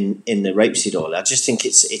the rapeseed oil. I just think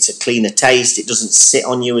it's a cleaner taste. It doesn't sit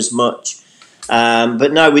on you as much.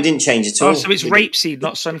 But no, we didn't change it at all. So it's rapeseed,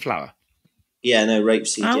 not sunflower. Yeah, no,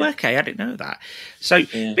 rapeseed. Oh, yeah. Okay, I didn't know that. So,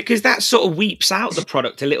 because that sort of weeps out the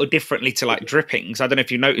product a little differently to like drippings. I don't know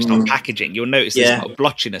if you noticed on packaging, you'll notice there's a lot of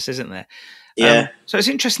blotchiness, isn't there? Yeah. So it's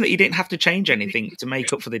interesting that you didn't have to change anything to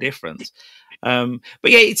make up for the difference. But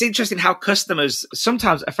yeah, it's interesting how customers,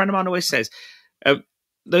 sometimes a friend of mine always says,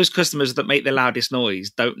 those customers that make the loudest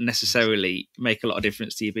noise don't necessarily make a lot of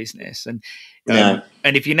difference to your business. And and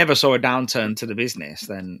if you never saw a downturn to the business,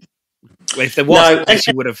 then if there was,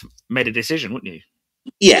 you would have made a decision, wouldn't you?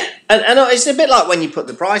 Yeah, and it's a bit like when you put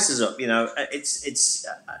the prices up. And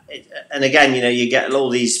again, you get all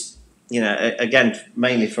these, again,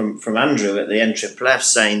 mainly from Andrew at the NFFF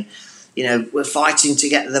saying, we're fighting to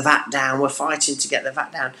get the VAT down. We're fighting to get the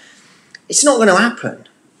VAT down. It's not going to happen.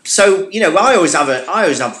 So I always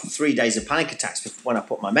have 3 days of panic attacks when I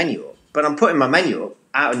put my menu up. But I'm putting my menu up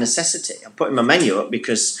out of necessity. I'm putting my menu up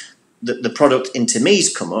because the product into me's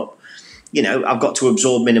come up. I've got to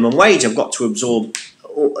absorb minimum wage. I've got to absorb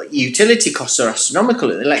utility costs are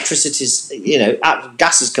astronomical. Electricity's,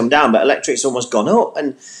 gas has come down, but electric's almost gone up.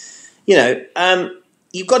 And,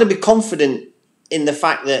 you've got to be confident in the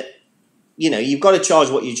fact that, you've got to charge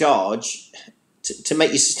what you charge to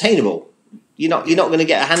make you sustainable. You're not going to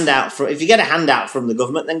get a handout if you get a handout from the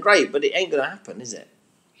government, then great, but it ain't going to happen, is it?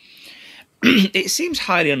 It seems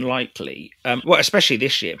highly unlikely, especially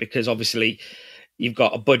this year, because obviously you've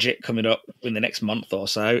got a budget coming up in the next month or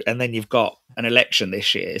so, and then you've got an election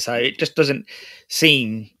this year. So it just doesn't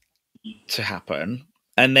seem to happen.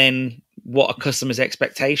 And then what are customers'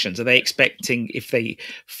 expectations? Are they expecting, if they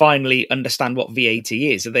finally understand what VAT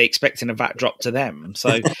is, are they expecting a VAT drop to them?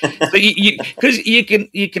 So because you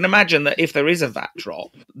can imagine that if there is a VAT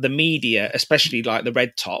drop, the media, especially like the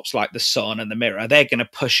red tops, like the Sun and the Mirror, they're going to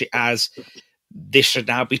push it as this should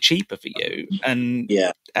now be cheaper for you.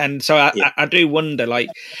 And so I do wonder, like,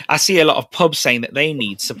 I see a lot of pubs saying that they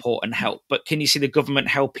need support and help, but can you see the government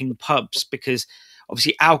helping pubs? Because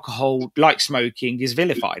obviously alcohol, like smoking, is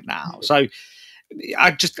vilified now. So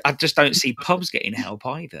I just don't see pubs getting help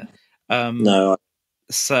either. No.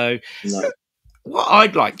 So what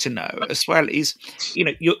I'd like to know as well is,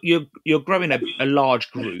 you're growing a large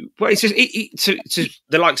group. Well, it's just to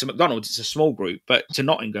the likes of McDonald's, it's a small group, but to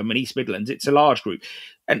Nottingham and East Midlands, it's a large group.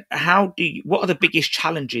 And what are the biggest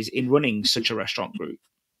challenges in running such a restaurant group?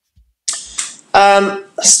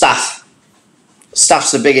 Staff.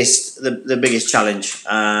 Staff's the biggest challenge.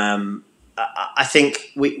 I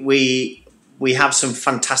think we have some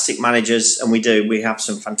fantastic managers, and we have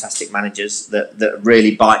some fantastic managers that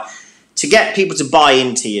really buy. To get people to buy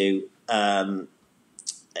into you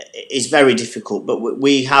is very difficult, but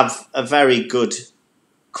we have a very good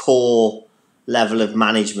core level of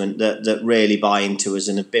management that really buy into us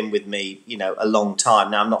and have been with me, a long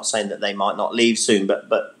time. Now, I'm not saying that they might not leave soon,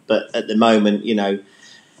 but at the moment,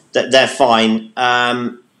 that they're fine.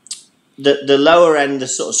 The lower end, the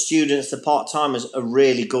sort of students, the part-timers are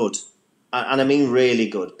really good. And I mean really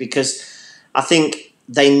good, because I think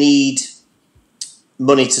they need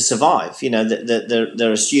money to survive.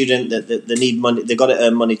 They're a student, they need money, they've got to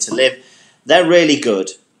earn money to live. They're really good.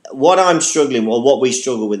 What we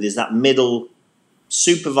struggle with is that middle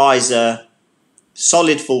supervisor,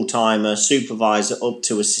 solid full-timer, supervisor up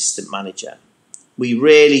to assistant manager. We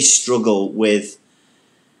really struggle with.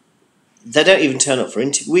 They don't even turn up for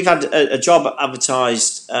interview. We've had a job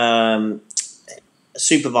advertised, a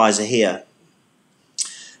supervisor here.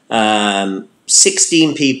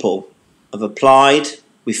 16 people have applied.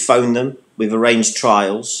 We've phoned them. We've arranged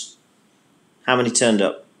trials. How many turned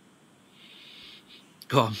up?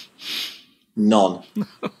 Go on. None.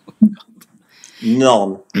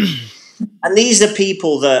 None. And these are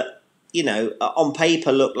people that, on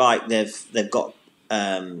paper look like they've got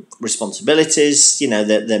responsibilities.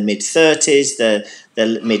 They're mid-30s,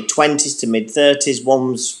 they're mid-20s to mid-30s.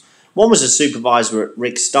 One was a supervisor at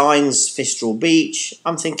Rick Stein's Fistral Beach.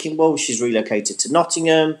 I'm thinking, well, she's relocated to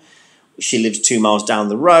Nottingham. She lives 2 miles down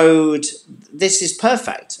the road. This is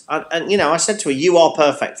perfect. And I said to her, you are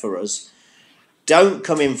perfect for us. Don't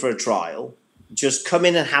come in for a trial. Just come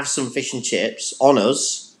in and have some fish and chips on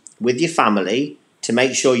us with your family to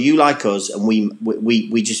make sure you like us, and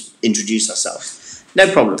we just introduce ourselves. No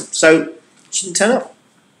problem. So she didn't turn up.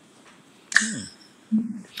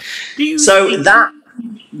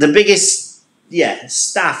 The biggest,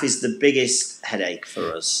 staff is the biggest headache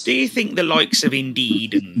for us. Do you think the likes of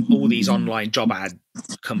Indeed and all these online job ad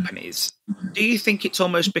companies, do you think it's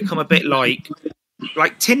almost become a bit like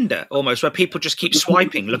Tinder, almost, where people just keep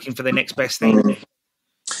swiping, looking for the next best thing?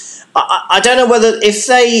 I don't know whether, if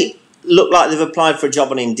they look like they've applied for a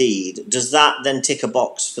job on Indeed, does that then tick a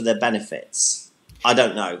box for their benefits? I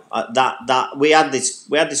don't know. That we had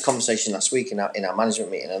this conversation last week in our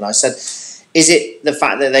management meeting, and I said, is it the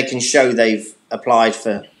fact that they can show they've applied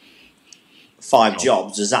for 5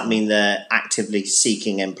 jobs? Does that mean they're actively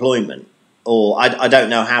seeking employment? Or I don't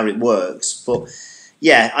know how it works, but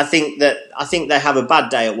yeah, I think they have a bad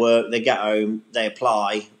day at work. They get home, they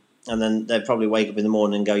apply, and then they probably wake up in the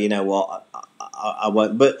morning and go, you know what, I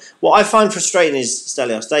won't. But what I find frustrating is,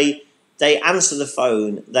 Stelios, they answer the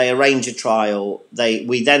phone, they arrange a trial,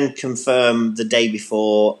 we then confirm the day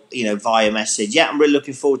before, via message. Yeah, I'm really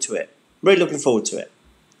looking forward to it. Really looking forward to it.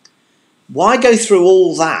 Why go through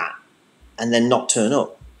all that and then not turn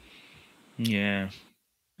up? Yeah.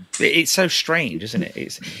 It's so strange, isn't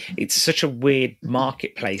it? It's such a weird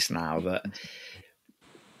marketplace now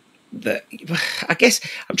that I guess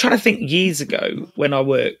I'm trying to think years ago when I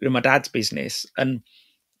worked in my dad's business, and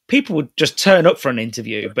people would just turn up for an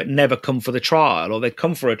interview but never come for the trial, or they'd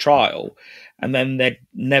come for a trial and then they'd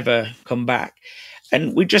never come back.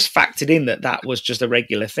 And we just factored in that was just a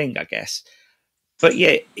regular thing, I guess. But yeah,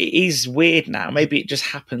 it is weird now. Maybe it just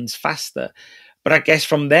happens faster. But I guess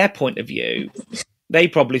from their point of view, they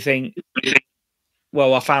probably think,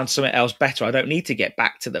 well, I found something else better. I don't need to get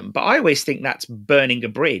back to them. But I always think that's burning a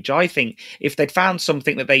bridge. I think if they'd found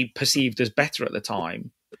something that they perceived as better at the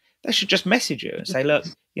time, they should just message you and say, look,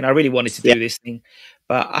 I really wanted to do this thing,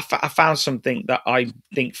 but I found something that I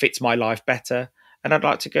think fits my life better, and I'd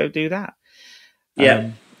like to go do that.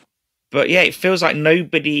 Yeah. But yeah, it feels like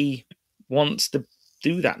nobody wants to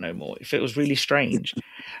do that no more. It feels really strange.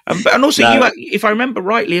 And also, if I remember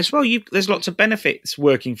rightly as well, there's lots of benefits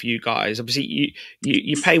working for you guys. Obviously,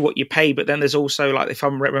 you pay what you pay, but then there's also, like, if I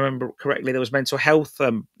remember correctly, there was mental health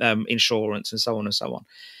insurance and so on and so on.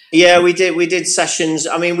 Yeah, we did sessions.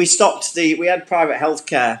 I mean, we had private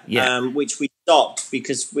healthcare, which we stopped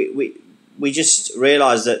because we just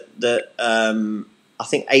realised that I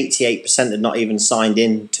think 88% had not even signed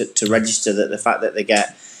in to register the fact that they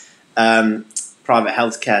get private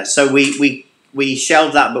healthcare. So we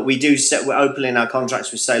shelved that, but we're openly in our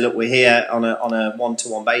contracts. We say, look, we're here on a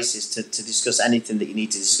one-to-one basis to discuss anything that you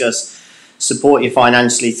need to discuss, support you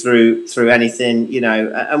financially through anything,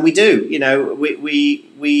 and we do,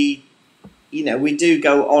 we do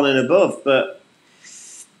go on and above, but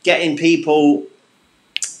getting people,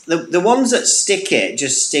 the ones that stick it,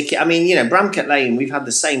 just stick it. I mean, Bramcote Lane, we've had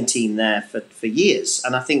the same team there for years,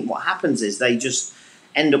 and I think what happens is they just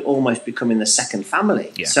end up almost becoming the second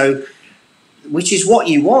family. Yeah. So, which is what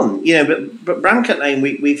you want, but Bramcote Lane,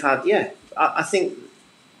 we've had, I think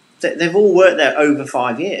they've all worked there over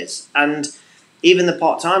 5 years, and even the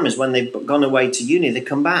part-timers, when they've gone away to uni, they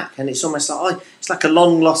come back, and it's almost like it's like a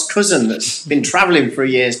long-lost cousin that's been travelling for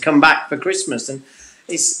years, come back for Christmas, and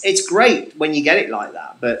it's great when you get it like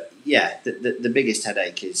that. But yeah, the biggest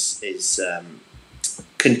headache is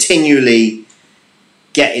continually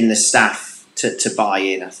getting the staff to buy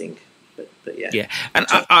in, I think. But yeah. Yeah, and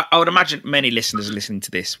I would imagine many listeners listening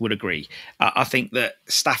to this would agree. I think that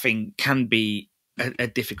staffing can be a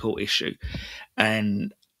difficult issue,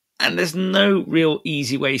 and there's no real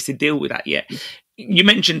easy ways to deal with that yet. You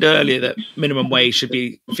mentioned earlier that minimum wage should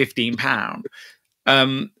be £15.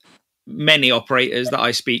 Many operators that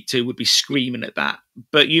I speak to would be screaming at that.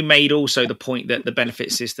 But you made also the point that the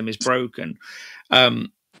benefit system is broken. If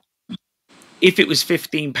it was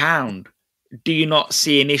 £15, do you not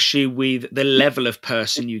see an issue with the level of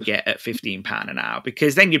person you get at £15 an hour?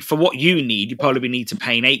 Because then for what you need, you probably need to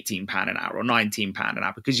pay £18 an hour or £19 an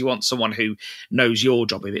hour because you want someone who knows your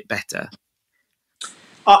job a bit better.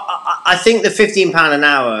 I think the £15 an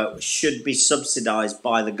hour should be subsidised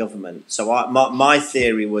by the government. So my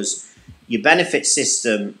theory was your benefit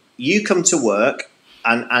system, you come to work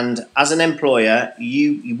and as an employer,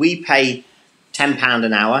 we pay £10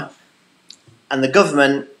 an hour, and the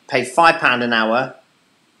government pay £5 an hour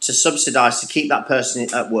to subsidise to keep that person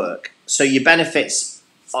at work. So your benefits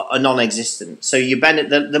are non-existent. So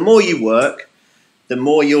the more you work, the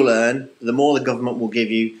more you'll earn, the more the government will give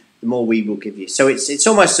you, the more we will give you. So it's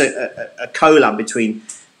almost a collab between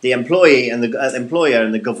the employee and the employer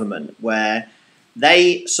and the government, where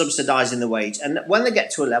they subsidise in the wage. And when they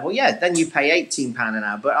get to a level, then you pay £18 an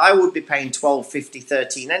hour. But I would be paying £12.50,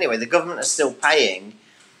 £13 anyway. The government is still paying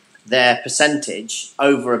their percentage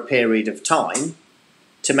over a period of time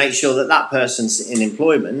to make sure that person's in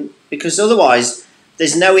employment, because otherwise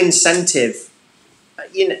there's no incentive,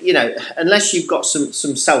 unless you've got some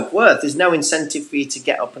self-worth, there's no incentive for you to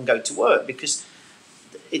get up and go to work because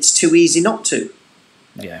it's too easy not to.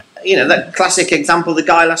 Yeah. That classic example, the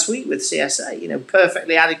guy last week with CSA,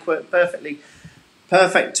 perfectly adequate,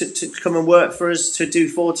 perfect to come and work for us, to do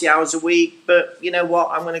 40 hours a week, but you know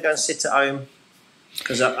what, I'm going to go and sit at home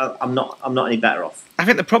because I'm not any better off. I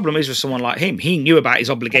think the problem is with someone like him, he knew about his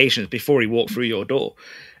obligations before he walked through your door.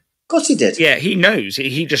 Of course he did. Yeah, he knows.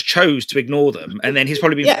 He just chose to ignore them, and then he's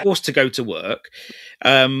probably been forced to go to work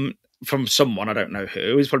from someone, I don't know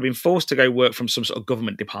who. He's probably been forced to go work from some sort of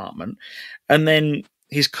government department, and then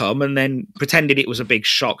he's come and then pretended it was a big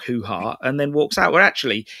shock, hoo-ha, and then walks out. Where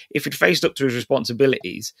actually, if he'd faced up to his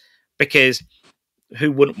responsibilities, because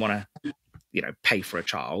who wouldn't want to, pay for a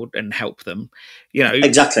child and help them,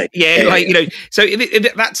 exactly. So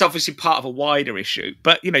that's obviously part of a wider issue,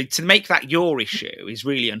 but to make that your issue is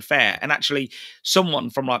really unfair. And actually someone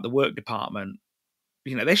from like the work department,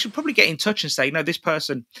 they should probably get in touch and say, no, this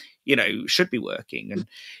person, should be working. And,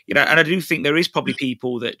 and I do think there is probably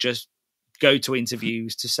people that just go to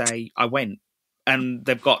interviews to say, I went, and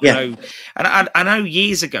they've got no. And I know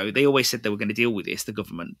years ago they always said they were going to deal with this, the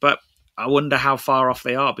government, but I wonder how far off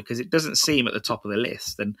they are, because it doesn't seem at the top of the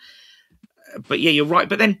list. And but yeah, you're right.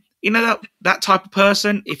 But then, that type of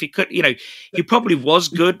person, if he could, he probably was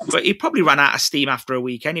good, but he probably ran out of steam after a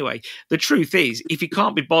week anyway. The truth is, if he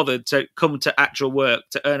can't be bothered to come to actual work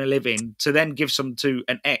to earn a living, to then give some to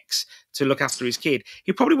an ex to look after his kid,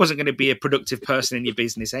 he probably wasn't going to be a productive person in your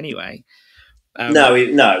business anyway.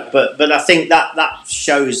 No, but I think that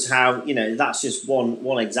shows how, that's just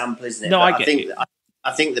one example, isn't it? No, but I get it.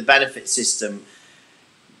 I think the benefit system,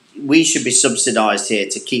 we should be subsidised here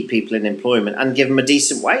to keep people in employment and give them a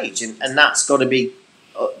decent wage, and that's got to be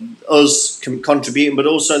us contributing, but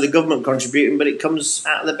also the government contributing. But it comes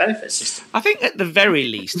out of the benefit system. I think at the very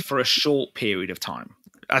least for a short period of time.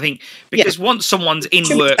 I think because once someone's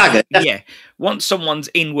in work, once someone's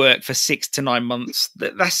in work for 6 to 9 months,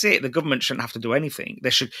 that's it. The government shouldn't have to do anything. They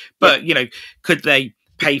should, but could they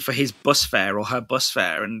pay for his bus fare or her bus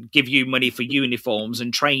fare and give you money for uniforms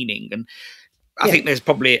and training? And I think there's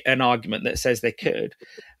probably an argument that says they could.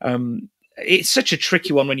 It's such a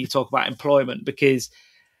tricky one when you talk about employment, because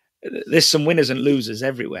there's some winners and losers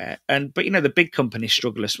everywhere. But the big companies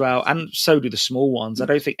struggle as well, and so do the small ones. I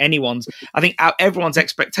don't think everyone's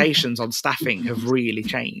expectations on staffing have really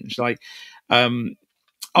changed. Like, I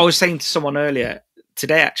was saying to someone earlier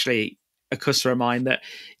today, actually, a customer of mine, that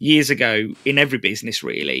years ago in every business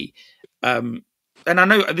really, and I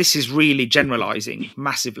know this is really generalizing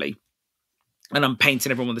massively, and I'm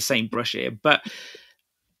painting everyone with the same brush here, but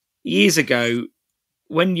years ago,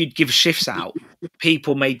 when you'd give shifts out,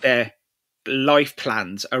 people made their life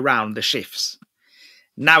plans around the shifts.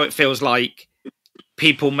 Now it feels like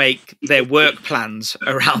people make their work plans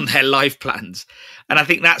around their life plans. And I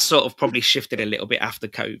think that's sort of probably shifted a little bit after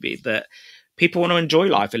COVID, that people want to enjoy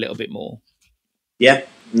life a little bit more. Yeah,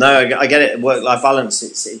 no, I get it. Work-life balance,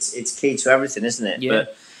 it's key to everything, isn't it? Yeah.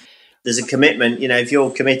 But there's a commitment, if you're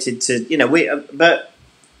committed to, but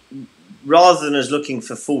rather than us looking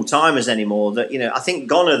for full-timers anymore, that, I think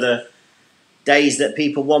gone are the days that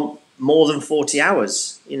people want more than 40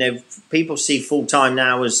 hours. People see full-time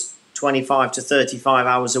now as 25 to 35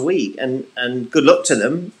 hours a week, and good luck to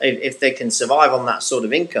them if they can survive on that sort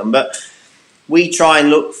of income. But we try and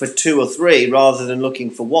look for 2 or 3 rather than looking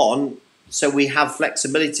for 1, so we have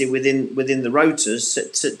flexibility within the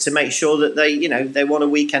rotas to make sure that they want a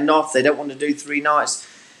weekend off, they don't want to do 3 nights.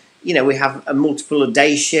 We have a multiple of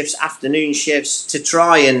day shifts, afternoon shifts, to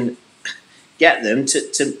try and get them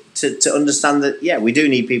to understand that, we do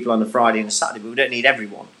need people on a Friday and a Saturday, but we don't need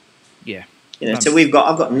everyone. Yeah. So I've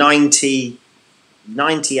got 98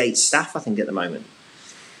 staff, I think, at the moment.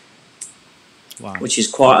 Wow. Which is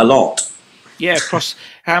quite a lot. Yeah, across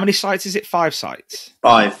how many sites is it? 5 sites?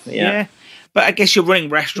 5, yeah. But I guess you're running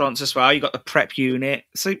restaurants as well. You've got the prep unit.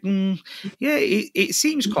 So, it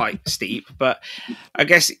seems quite steep. But I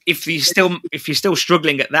guess if you're still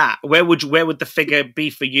struggling at that, where would the figure be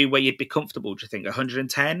for you where you'd be comfortable? Do you think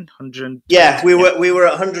 110, 100? Yeah, we were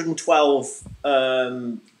at 112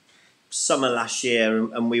 summer last year,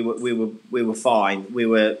 and we were fine. We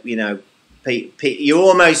were, you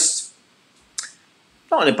almost,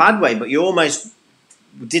 not in a bad way, but you almost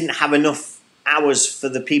didn't have enough hours for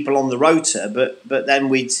the people on the rota, but then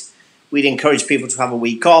we'd encourage people to have a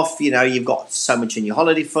week off. You've got so much in your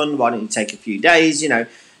holiday fund, why don't you take a few days,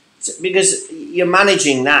 because you're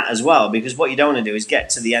managing that as well, because what you don't want to do is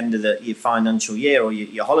get to the end of your financial year or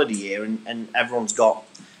your holiday year, and everyone's got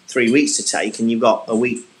 3 weeks to take, and you've got a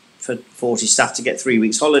week for 40 staff to get 3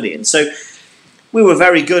 weeks holiday. And so we were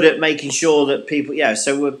very good at making sure that people,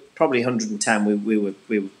 so we're probably 110, we were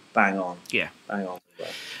bang on. Yeah. Bang on.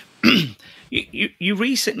 You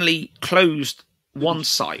recently closed one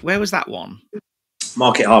site. Where was that one?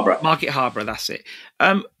 Market Harbour. Market Harbour, that's it.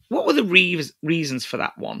 What were the reasons for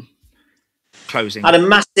that one closing? I had a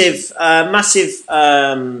massive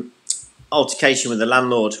altercation with the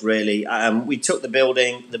landlord, really. We took the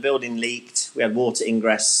building leaked. We had water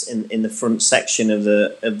ingress in the front section of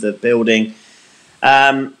the building.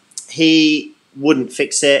 He wouldn't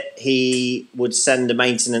fix it. He would send a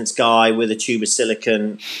maintenance guy with a tube of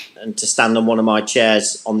silicone and to stand on one of my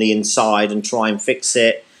chairs on the inside and try and fix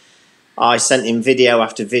it. I sent him video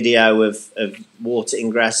after video of water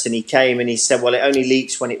ingress, and he came and he said, well, it only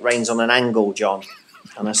leaks when it rains on an angle, John.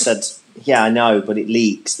 And I said, yeah, I know, but it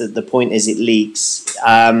leaks. The point is it leaks.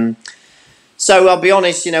 So I'll be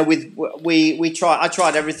honest, I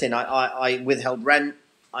tried everything. I withheld rent.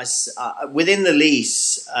 Within the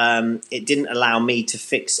lease, it didn't allow me to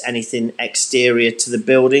fix anything exterior to the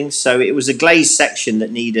building. So it was a glazed section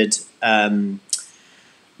that needed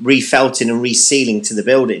refelting and resealing to the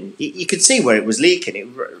building, you could see where it was leaking.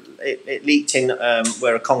 It leaked in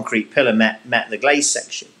where a concrete pillar met the glaze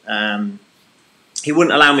section. He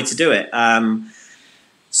wouldn't allow me to do it.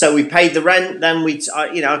 So we paid the rent. Then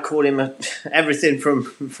I called him everything from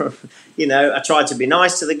I tried to be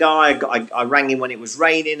nice to the guy. I rang him when it was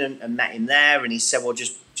raining and met him there. And he said, well,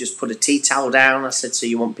 just put a tea towel down. I said, so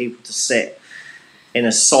you want people to sit in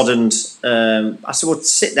a soddened... I said, well,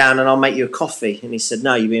 sit down and I'll make you a coffee. And he said,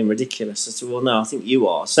 no, you're being ridiculous. I said, well, no, I think you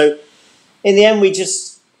are. So in the end,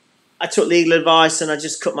 I took legal advice and I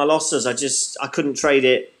just cut my losses. I couldn't trade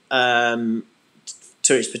it to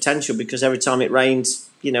its potential because every time it rained,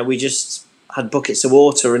 we just had buckets of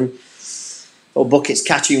water or buckets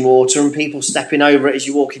catching water, and people stepping over it as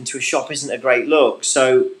you walk into a shop isn't a great look.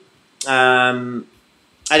 So, and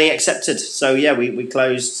he accepted. So yeah, we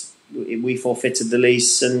closed. We forfeited the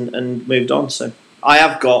lease and moved on. So I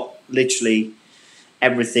have got literally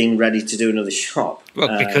everything ready to do another shop.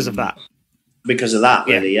 Well, because of that. Because of that,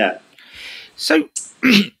 really, yeah. So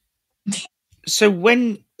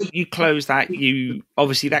when you close that,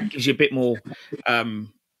 obviously that gives you a bit more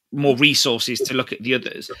resources to look at the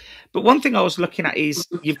others. But one thing I was looking at is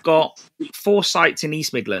you've got 4 sites in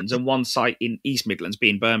East Midlands and 1 site in East Midlands,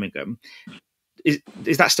 being Birmingham. Is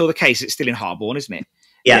that still the case? It's still in Harborne, isn't it?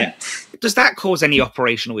 Yeah. Does that cause any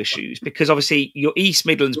operational issues? Because obviously you're East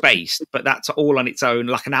Midlands based, but that's all on its own,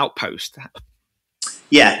 like an outpost.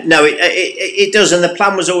 Yeah, no, it does. And the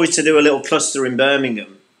plan was always to do a little cluster in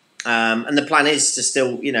Birmingham. And the plan is to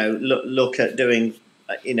still, look at doing,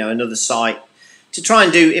 another site to try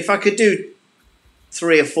and do, if I could do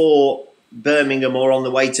 3 or 4 Birmingham or on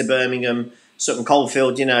the way to Birmingham, Sutton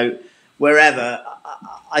Coldfield, wherever,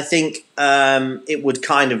 I think it would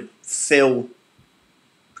kind of fill,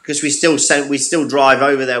 because we still drive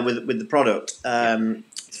over there with the product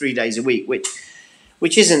 3 days a week,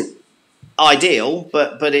 which isn't ideal,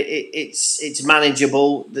 but it's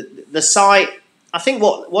manageable. The site, I think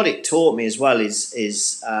what it taught me as well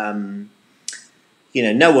is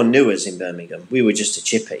no one knew us in Birmingham. We were just a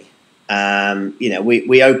chippy.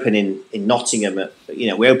 We opened in Nottingham.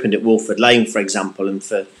 We opened at Wolford Lane, for example, and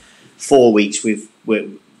for 4 weeks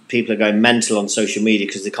people are going mental on social media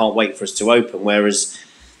because they can't wait for us to open. Whereas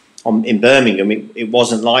in Birmingham, it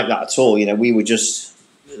wasn't like that at all. We were just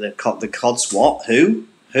the cods. What? Who?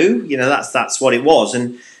 That's what it was.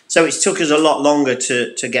 And so it took us a lot longer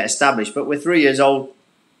to get established. But we're 3 years old.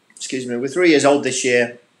 We're 3 years old this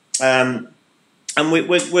year, and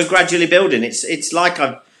we're gradually building. It's like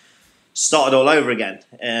I've started all over again,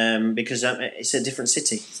 because it's a different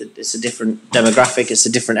city. It's a different demographic. It's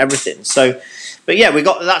a different everything. So, but yeah,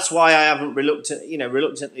 that's why I haven't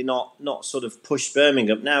reluctantly not sort of pushed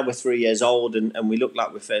Birmingham. Now we're 3 years old and we look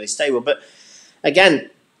like we're fairly stable. But again,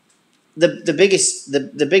 the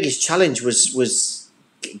biggest challenge was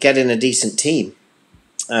getting a decent team,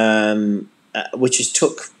 which has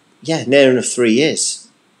took near enough 3 years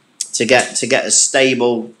to get a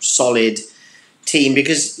stable, solid team,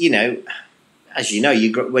 because as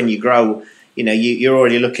when you grow, you're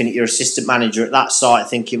already looking at your assistant manager at that site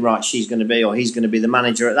thinking, right, she's going to be or he's going to be the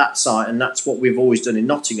manager at that site, and that's what we've always done in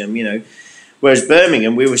Nottingham. Whereas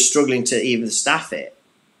Birmingham, we were struggling to even staff it,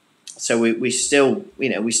 so we still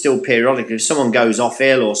periodically, if someone goes off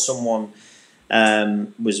ill or someone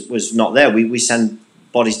was not there, we send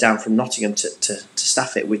bodies down from Nottingham to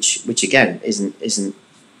staff it, which again isn't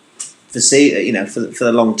for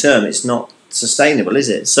the long term, it's not sustainable, is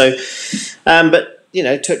it? So, but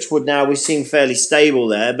touch wood, now we seem fairly stable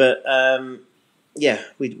there. But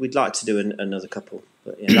we'd like to do another couple.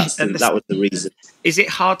 But yeah, that was the reason. Is it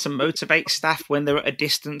hard to motivate staff when they're at a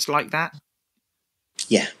distance like that?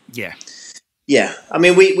 Yeah. Yeah. I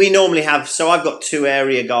mean, we normally have. So I've got 2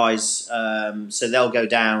 area guys. So they'll go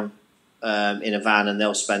down in a van and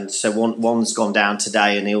they'll spend. So one's gone down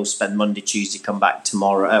today and he'll spend Monday, Tuesday, come back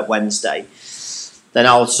tomorrow, Wednesday. Then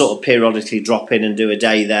I'll sort of periodically drop in and do a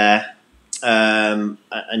day there, and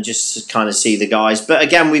just kind of see the guys. But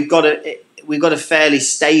again, we've got a fairly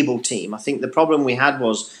stable team. I think the problem we had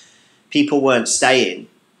was people weren't staying,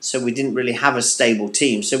 so we didn't really have a stable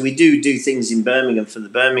team. So we do things in Birmingham for the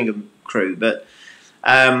Birmingham crew, but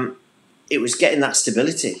it was getting that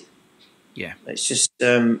stability. Yeah, it's just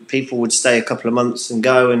people would stay a couple of months and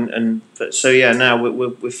go, so yeah. Now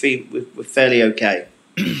we're fairly okay.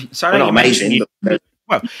 So I know you mentioned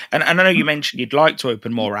and I know you mentioned you'd like to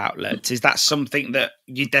open more outlets. Is that something that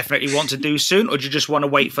you definitely want to do soon, or do you just want to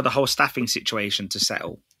wait for the whole staffing situation to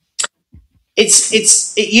settle? It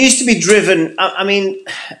used to be driven. I mean,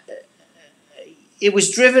 it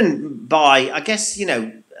was driven by, I guess,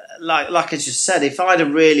 like I just said, if I had a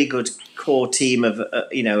really good core team of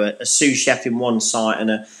a sous chef in one site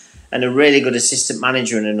and a really good assistant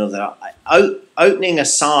manager in another, opening a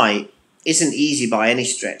site isn't easy by any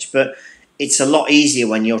stretch, but it's a lot easier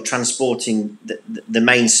when you're transporting the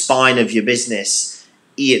main spine of your business.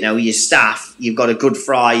 Your staff. You've got a good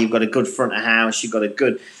fry. You've got a good front of house. You've got a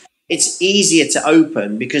good. It's easier to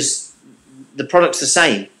open because the product's the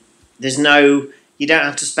same. You don't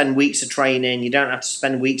have to spend weeks of training. You don't have to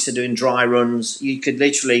spend weeks of doing dry runs. You could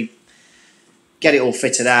literally get it all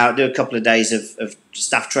fitted out, do a couple of days of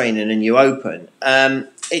staff training, and you open.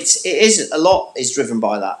 It is a lot is driven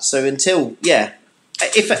by that. So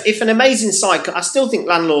if an amazing site, I still think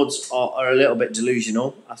landlords are a little bit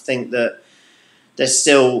delusional. I think that they're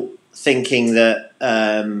still thinking that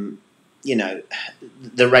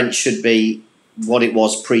the rent should be what it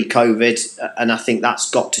was pre-COVID, and I think that's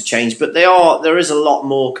got to change. But there is a lot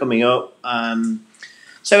more coming up.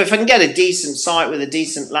 So if I can get a decent site with a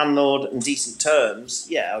decent landlord and decent terms,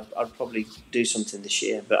 I'd probably do something this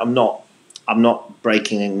year. But I'm not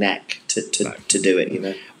breaking a neck to do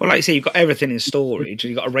it. Well, like you say, you've got everything in storage and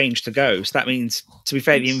you've got a range to go. So that means, to be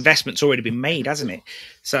fair, the investment's already been made, hasn't it?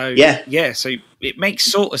 So so it makes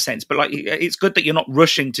sort of sense. But like, it's good that you're not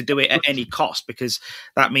rushing to do it at any cost, because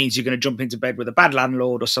that means you're going to jump into bed with a bad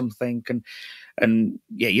landlord or something. And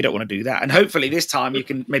you don't want to do that. And hopefully this time you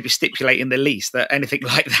can maybe stipulate in the lease that anything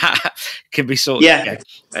like that can be sorted.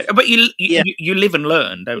 But you live and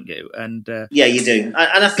learn, don't you? And you do.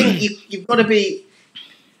 And I think you've got to be.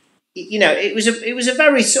 It was a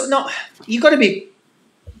very sort of not. You've got to be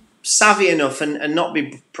savvy enough and not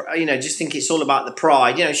be just think it's all about the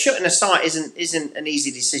pride. Shutting a site isn't an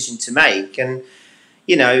easy decision to make, and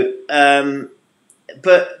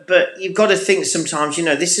But you've got to think sometimes,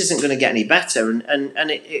 this isn't going to get any better. And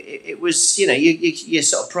it was, you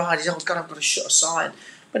sort of pride is, oh God, I've got to shut a site.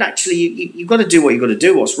 But actually, you've got to do what you've got to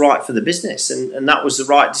do, what's right for the business. And that was the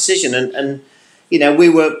right decision. And we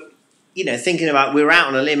were, thinking about, we were out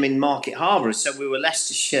on a limb in Market Harbour. So we were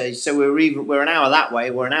Leicestershire. So we're an hour that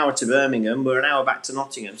way. We're an hour to Birmingham. We're an hour back to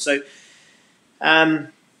Nottingham. So,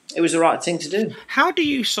 it was the right thing to do. How do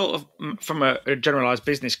you sort of, from a generalised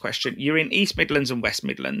business question, you're in East Midlands and West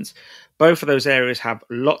Midlands. Both of those areas have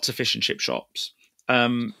lots of fish and chip shops.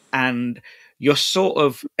 And you're sort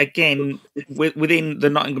of, again, within the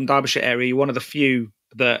Nottingham, Derbyshire area, you're one of the few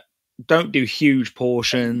that don't do huge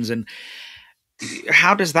portions. And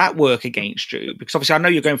how does that work against you? Because obviously I know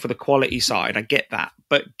you're going for the quality side. I get that.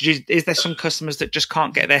 But is there some customers that just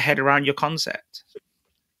can't get their head around your concept?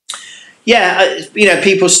 Yeah,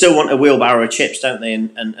 people still want a wheelbarrow of chips, don't they?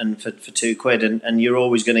 And for £2, and you're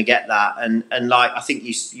always going to get that. And like I think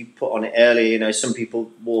you put on it earlier, some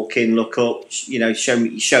people walk in, look up, show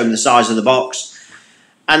them the size of the box,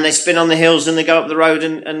 and they spin on the hills and they go up the road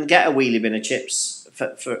and get a wheelie bin of chips for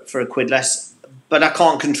 £1 less. But I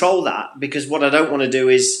can't control that, because what I don't want to do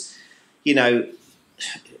is,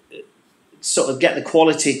 sort of get the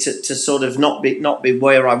quality to sort of not be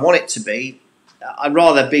where I want it to be. I'd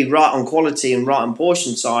rather be right on quality and right on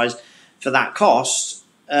portion size for that cost,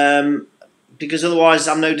 because otherwise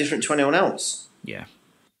I'm no different to anyone else. Yeah.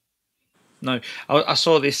 No, I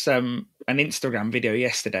saw this an Instagram video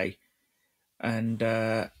yesterday, and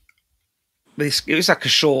it was like a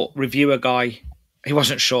short reviewer guy. He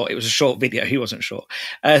wasn't short. It was a short video. He wasn't short,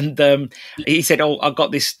 and he said, "Oh, I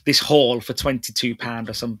got this haul for £22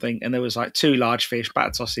 or something," and there was like 2 large fish,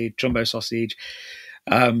 battered sausage, jumbo sausage,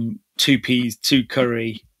 2 peas, 2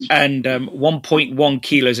 curry, and 1.1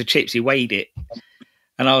 kilos of chips. He weighed it,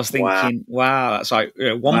 and I was thinking, wow that's like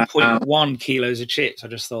 1.1 kilos of chips. I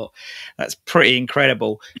just thought that's pretty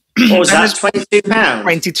incredible. What was that? £22?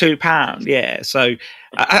 £22, yeah. So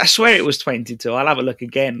I swear it was 22. I'll have a look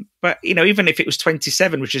again. But even if it was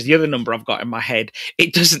 27, which is the other number I've got in my head,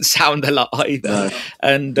 it doesn't sound a lot either. No.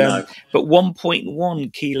 And but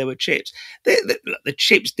 1.1 kilo of chips. The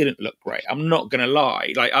chips didn't look great. I'm not going to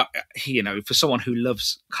lie. Like for someone who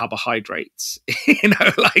loves carbohydrates,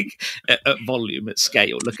 like at volume, at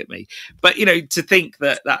scale, look at me. But to think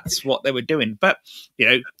that that's what they were doing. But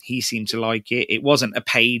he seemed to like it. It wasn't a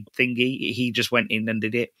paid thingy. He just went in and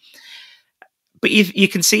did it. But you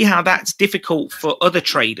can see how that's difficult for other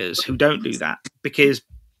traders who don't do that, because,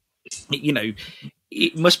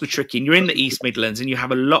 it must be tricky. And you're in the East Midlands and you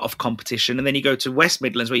have a lot of competition. And then you go to West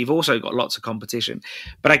Midlands where you've also got lots of competition.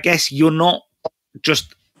 But I guess you're not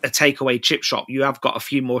just a takeaway chip shop. You have got a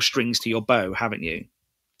few more strings to your bow, haven't you?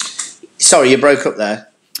 Sorry, you broke up there.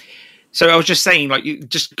 So I was just saying, like,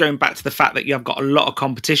 just going back to the fact that you have got a lot of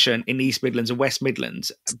competition in East Midlands and West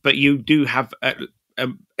Midlands, but you do have a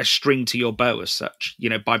a string to your bow as such,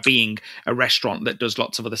 by being a restaurant that does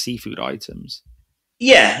lots of other seafood items.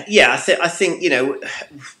 Yeah. I think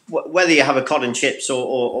whether you have a cod and chips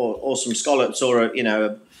or some scallops or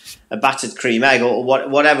a battered cream egg or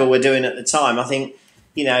whatever we're doing at the time, I think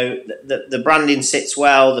the branding sits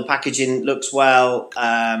well, the packaging looks well,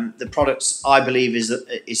 the products I believe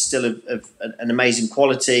is still of an amazing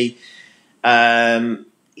quality. I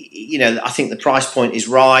think the price point is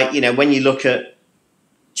right. When you look at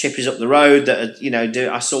Chippers up the road that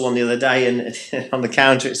I saw one the other day, and on the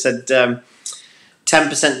counter it said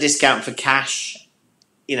 10% discount for cash.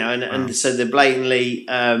 And so they're blatantly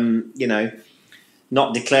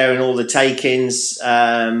not declaring all the take-ins.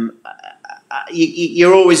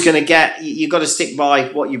 You're always going to get. You've got to stick by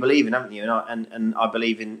what you believe in, haven't you? And I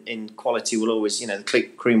believe in quality will always, the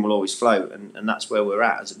cream will always float, and that's where we're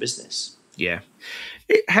at as a business. Yeah.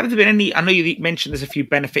 Have there been any? I know you mentioned there's a few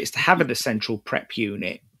benefits to having the central prep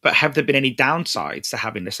unit, but have there been any downsides to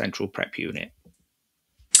having the central prep unit?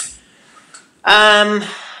 I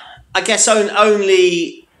guess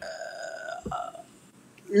only.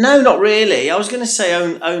 No, not really. I was going to say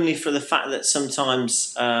only for the fact that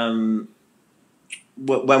sometimes when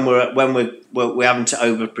we're having to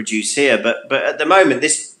overproduce here, but at the moment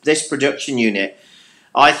this production unit,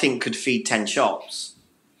 I think, could feed 10 shops.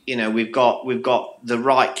 We've got the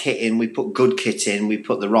right kit in. We put good kit in. We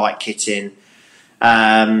put the right kit in.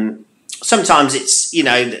 Sometimes it's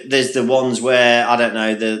there's the ones where I don't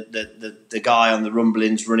know the guy on the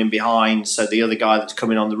rumbling's running behind, so the other guy that's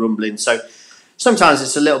coming on the rumbling. So sometimes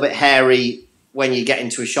it's a little bit hairy when you get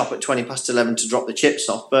into a shop at 11:20 to drop the chips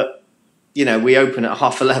off. But we open at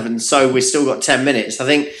 11:30, so we've still got 10 minutes. I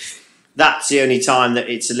think that's the only time that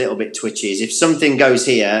it's a little bit twitchy. Is if something goes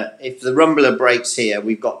here, if the rumbler breaks here,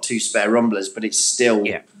 we've got 2 spare rumblers, but it's still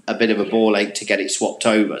a bit of a ball ache to get it swapped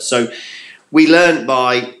over. So I learned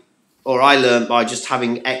by just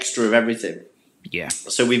having extra of everything. Yeah.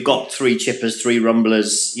 So we've got 3 chippers, 3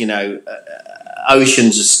 rumblers,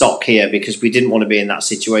 oceans of stock here because we didn't want to be in that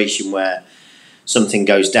situation where something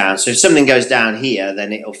goes down. So if something goes down here,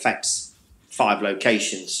 then it affects 5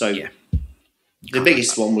 locations. So the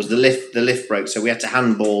biggest one was the lift broke, so we had to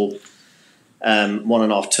handball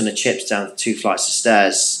 1.5 ton of chips down 2 flights of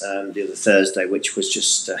stairs the other Thursday, which was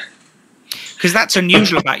just because that's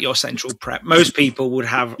unusual about your central prep. Most people would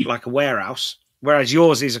have like a warehouse, whereas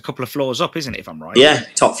yours is a couple of floors up, isn't it? If I'm right? Yeah,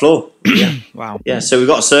 top floor. Yeah. Wow. Yeah, so we've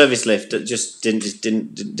got a service lift that just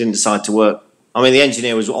didn't decide to work. I mean, the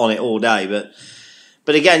engineer was on it all day,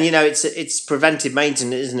 but again, it's preventive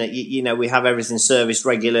maintenance, isn't it? We have everything serviced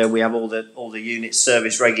regular. We have all the units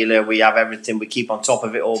serviced regular. We have everything. We keep on top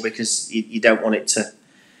of it all because you don't want it to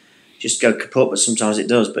just go kaput, but sometimes it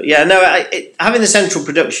does. But yeah, no, having the central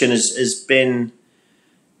production has been,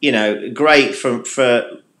 great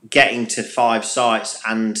for getting to 5 sites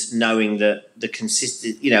and knowing that the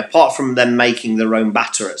consistent, apart from them making their own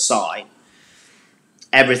batter at site,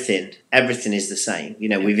 everything is the same.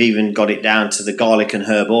 We've even got it down to the garlic and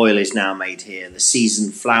herb oil is now made here. The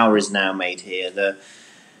seasoned flour is now made here.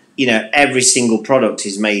 Every single product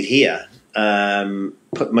is made here.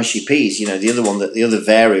 Put mushy peas, the other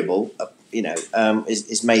variable,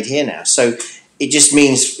 is made here now. So it just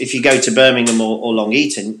means if you go to Birmingham or Long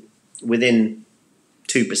Eaton, within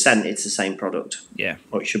 2%, it's the same product. Yeah,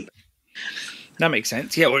 or it should be. That makes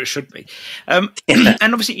sense. Yeah, or it should be. And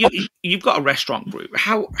obviously, you've got a restaurant group.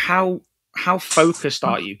 How focused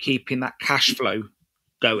are you keeping that cash flow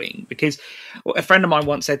going? Because a friend of mine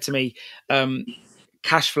once said to me,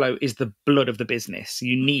 cash flow is the blood of the business.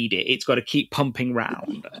 You need it. It's got to keep pumping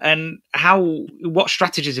round. And what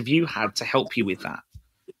strategies have you had to help you with that?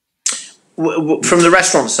 From the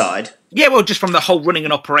restaurant side? Yeah, well, just from the whole running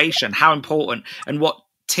an operation, how important and what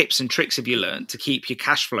tips and tricks have you learned to keep your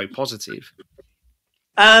cash flow positive?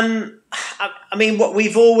 I mean, what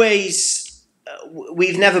we've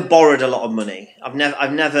never borrowed a lot of money. I've never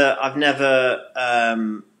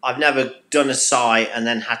done a site and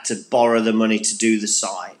then had to borrow the money to do the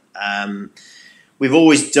site. We've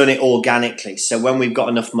always done it organically. So when we've got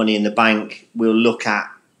enough money in the bank, we'll look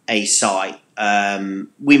at a site.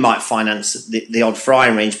 We might finance the odd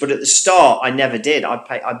frying range, but at the start, I never did.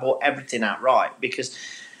 I bought everything outright because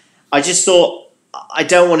I just thought I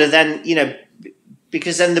don't want to then,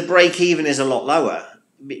 because then the break even is a lot lower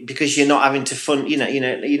because you're not having to fund, you're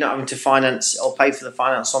not having to finance or pay for the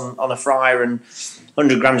finance on a fryer and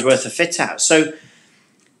 100 grams worth of fit out. So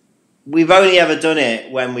we've only ever done it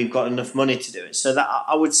when we've got enough money to do it. So that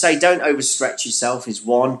I would say, don't overstretch yourself is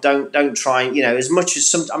one. Don't try, as much as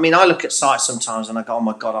some. I mean, I look at sites sometimes and I go, oh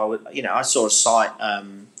my god, I saw a site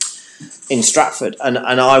in Stratford and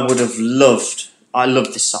I would have loved I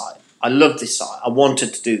love this site. I love this site. I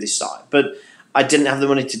wanted to do this site, but I didn't have the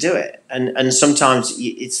money to do it. And sometimes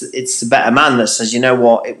it's the better man that says, you know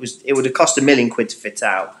what, it would have cost £1 million to fit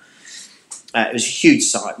out. It was a huge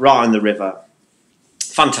site right on the river.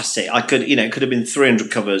 Fantastic. It could have been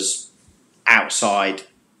 300 covers outside,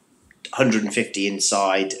 150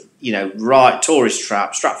 inside, right, tourist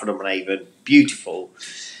trap, Stratford-upon-Avon, beautiful.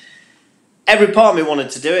 Every part of me wanted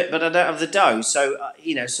to do it, but I don't have the dough. So,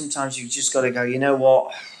 sometimes you've just got to go, you know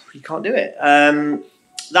what, you can't do it.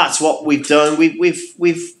 That's what we've done.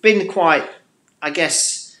 We've been quite, I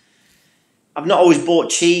guess, I've not always bought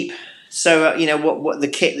cheap. So, what the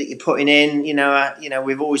kit that you're putting in,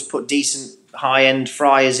 we've always put decent high-end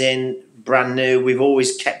fryers in, brand new. We've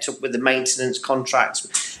always kept up with the maintenance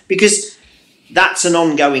contracts because that's an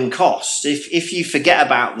ongoing cost. If you forget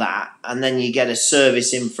about that and then you get a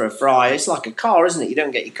service in for a fryer, it's like a car, isn't it? You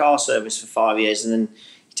don't get your car service for 5 years and then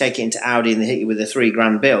you take it into Audi and they hit you with a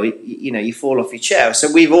 $3,000 bill. You fall off your chair.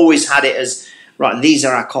 So we've always had it as, right, these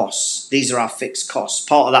are our costs. These are our fixed costs.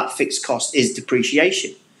 Part of that fixed cost is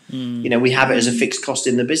depreciation. We have it as a fixed cost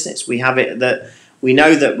in the business. We have it that we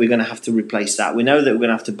know that we're going to have to replace that. We know that we're going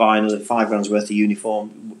to have to buy another £5,000 worth of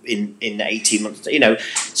uniform in 18 months.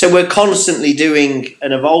 So we're constantly doing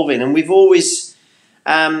and evolving. And we've always,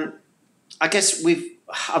 I've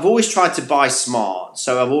always tried to buy smart.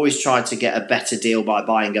 So I've always tried to get a better deal by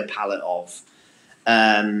buying a pallet of,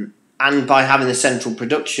 and by having the central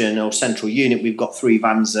production or central unit, we've got 3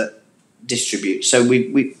 vans that distribute. So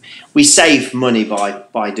we save money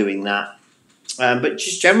by doing that. But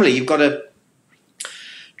just generally, you've got to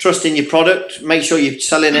trust in your product, make sure you're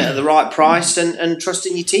selling it at the right price, and trust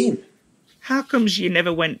in your team. How comes you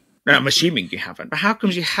never went, I'm assuming you haven't, but how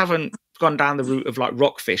comes you haven't gone down the route of like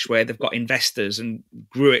Rockfish, where they've got investors and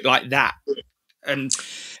grew it like that? And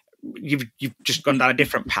you've just gone down a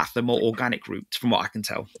different path, the more organic route, from what I can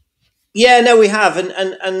tell. Yeah, no, we have.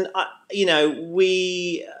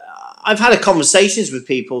 I've had conversations with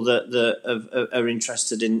people that are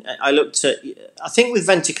interested in. I looked at, I think, with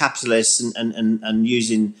venture capitalists and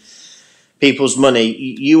using people's money,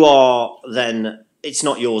 you are then, it's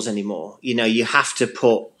not yours anymore. You have to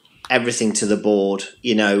put everything to the board.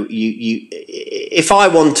 If I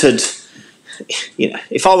wanted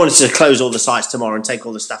to close all the sites tomorrow and take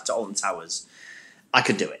all the staff to Alton Towers, I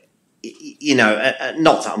could do it.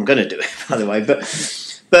 Not that I'm going to do it, by the way,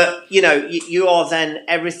 but you are then,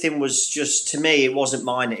 everything was just, to me, it wasn't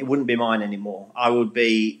mine. It wouldn't be mine anymore. I would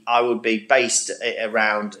be based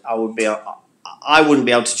around. I wouldn't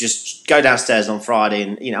be able to just go downstairs on Friday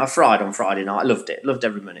and I fried on Friday night. I loved it. Loved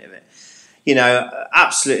every minute of it.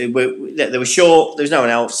 Absolutely. They were short. There was no one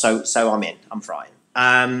else, so I'm in. I'm frying.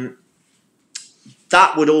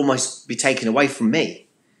 That would almost be taken away from me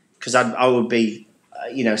because I would be,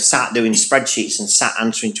 sat doing spreadsheets and sat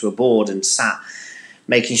answering to a board and sat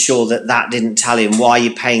making sure that didn't tally and why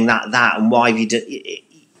you're paying that and why have you done it.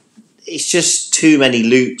 It's just too many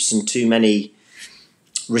loops and too many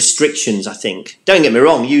restrictions, I think. Don't get me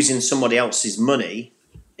wrong, using somebody else's money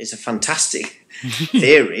is a fantastic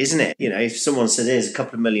theory, isn't it? If someone said, here's a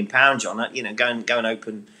couple of £1 million, John, go and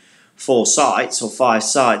open 4 sites or 5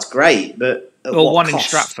 sites, great, but at what one cost? In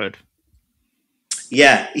Stratford.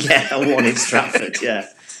 Yeah, one in Stratford, yeah.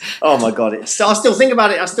 Oh my God! I still think about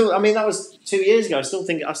it. That was 2 years ago. I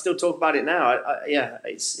still talk about it now.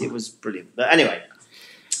 It was brilliant. But anyway,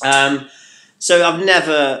 so I've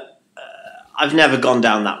never gone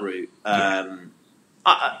down that route.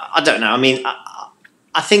 I don't know.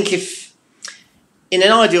 I think if in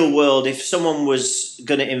an ideal world, if someone was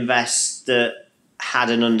going to invest that had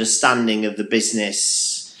an understanding of the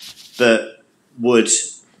business, but would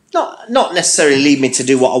not necessarily lead me to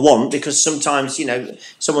do what I want, because sometimes,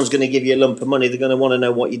 someone's going to give you a lump of money, they're going to want to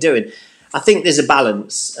know what you're doing. I think there's a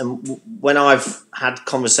balance. And when I've had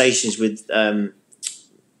conversations with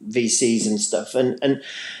VCs and stuff, and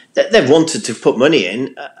they've wanted to put money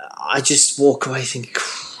in, I just walk away thinking,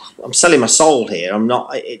 I'm selling my soul here. I'm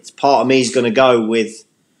not. It's part of me is going to go with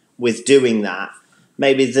doing that.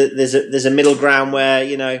 Maybe there's a middle ground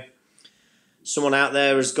where someone out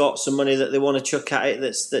there has got some money that they want to chuck at it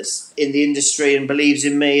that's in the industry and believes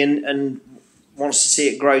in me and wants to see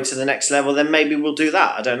it grow to the next level. Then maybe we'll do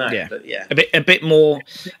that. I don't know. Yeah, but yeah, a bit more,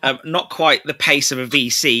 not quite the pace of a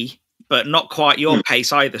VC. But not quite your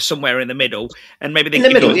pace either, somewhere in the middle. And maybe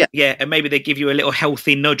and maybe they give you a little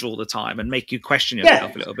healthy nudge all the time and make you question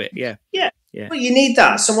yourself a little bit. Yeah. Well, you need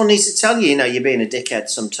that. Someone needs to tell you, you're being a dickhead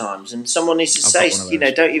sometimes, and someone needs to say,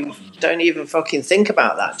 don't even fucking think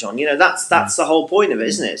about that, John. That's the whole point of it,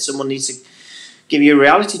 isn't it? Someone needs to give you a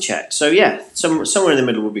reality check. So yeah, somewhere in the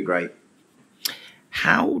middle would be great.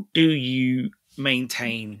 How do you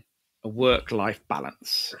maintain a work-life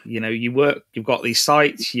balance? You know, you've got these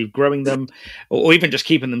sites, you're growing them, or even just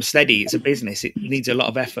keeping them steady. It's a business. It needs a lot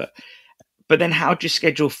of effort. But then how do you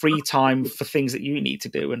schedule free time for things that you need to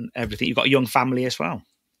do and everything? You've got a young family as well.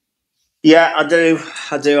 Yeah, I do.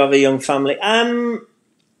 I do have a young family.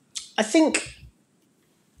 I think.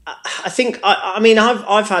 I mean,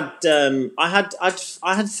 I've had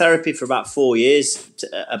I had therapy for about 4 years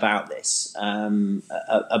about this,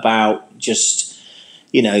 about just,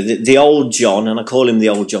 you know, the old John, and I call him the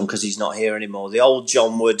old John because he's not here anymore. The old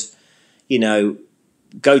John would, you know,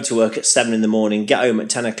 go to work at 7 a.m, get home at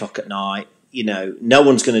 10 o'clock at night. You know, no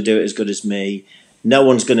one's going to do it as good as me. No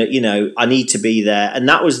one's going to, you know, I need to be there. And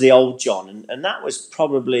that was the old John. And that was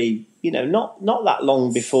probably, you know, not that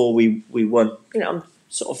long before we won, you know,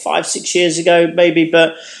 sort of 5-6 years ago, maybe.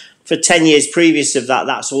 But for 10 years previous of that,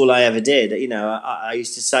 that's all I ever did. You know, I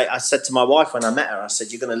used to say, I said to my wife when I met her, I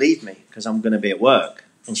said, "You're going to leave me because I'm going to be at work."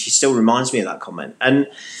 And she still reminds me of that comment. And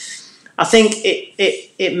I think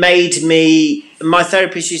it made me, my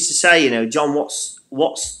therapist used to say, you know, "John,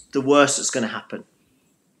 what's the worst that's going to happen?"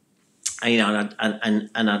 And, you know,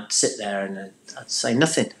 and I'd sit there and I'd say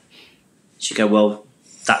nothing. She'd go, "Well,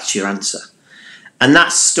 that's your answer." And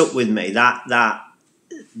that stuck with me,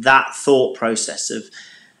 that thought process of,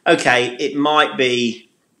 okay, it might be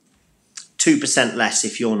 2% less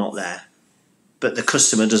if you're not there, but the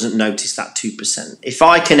customer doesn't notice that 2%. If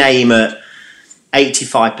I can aim at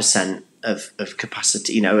 85% of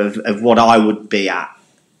capacity, you know, of what I would be at,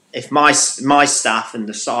 if my staff and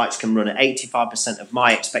the sites can run at 85% of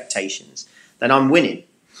my expectations, then I'm winning.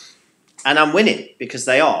 And I'm winning because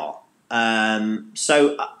they are.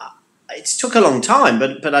 So it's took a long time,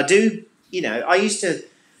 but I do, you know, I used to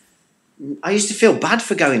feel bad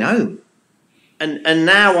for going home. And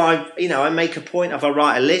now I make a point of, I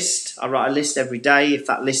write a list every day. If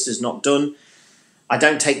that list is not done, I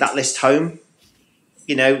don't take that list home.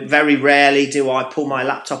 You know, very rarely do I pull my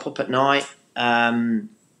laptop up at night.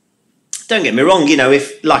 Don't get me wrong, you know,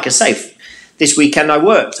 if, like I say, this weekend I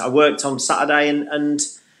worked on Saturday and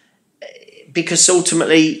because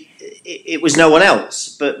ultimately it was no one else,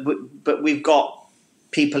 but we've got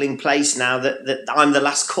people in place now that I'm the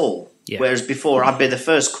last call, whereas before I'd be the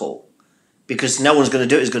first call because no one's going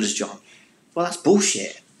to do it as good as John. Well, that's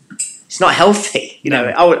bullshit. It's not healthy. You know,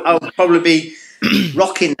 I would probably be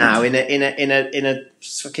rocking now in a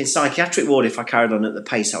fucking psychiatric ward if I carried on at the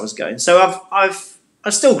pace I was going. So I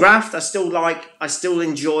still graft. I still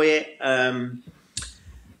enjoy it.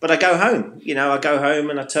 But I go home. You know, I go home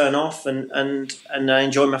and I turn off and I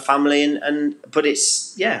enjoy my family. But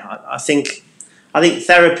it's, yeah, I think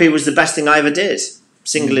therapy was the best thing I ever did.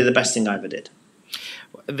 Singly, the best thing I ever did.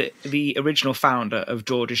 The original founder of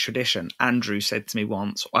George's Tradition, Andrew, said to me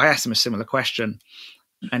once, I asked him a similar question,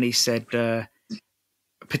 and he said,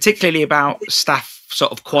 particularly about staff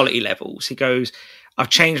sort of quality levels, he goes, "I've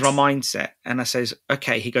changed my mindset." And I says,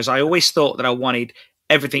 "Okay." He goes, "I always thought that I wanted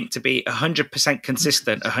everything to be 100%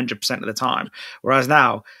 consistent 100% of the time, whereas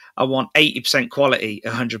now I want 80% quality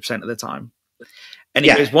 100% of the time." And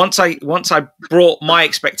he goes, once I brought my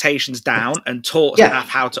expectations down and taught staff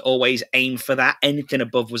how to always aim for that, anything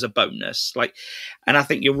above was a bonus. And I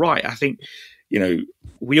think you're right. I think, you know,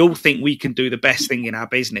 we all think we can do the best thing in our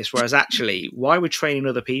business, whereas actually, why we're training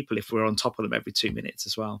other people if we're on top of them every 2 minutes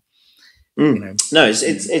as well? You know? No,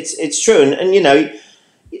 it's true, and you know,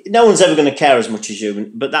 no one's ever going to care as much as you.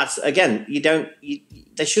 But that's, again,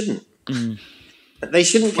 they shouldn't. They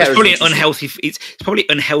shouldn't care. It's probably unhealthy. It's probably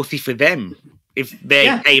unhealthy for them if they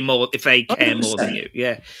care more than you.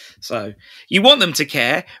 Yeah. So you want them to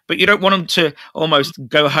care, but you don't want them to almost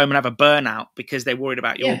go home and have a burnout because they're worried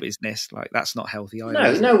about your business. Like, that's not healthy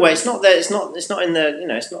either. No way. It's not their. It's not in their. You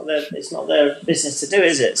know, it's not their business to do,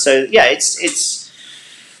 is it? So yeah, it's.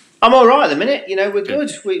 I'm all right at the minute. You know, we're good.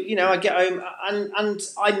 I get home and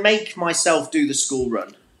I make myself do the school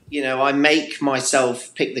run. You know, I make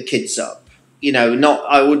myself pick the kids up. You know,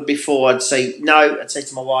 I would before. I'd say no. I'd say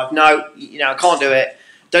to my wife, "No, you know, I can't do it.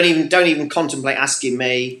 Don't even contemplate asking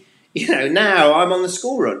me." You know, now I'm on the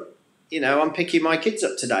school run. You know, I'm picking my kids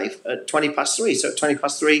up today at 3:20. So at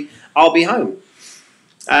 3:20, I'll be home.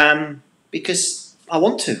 Because I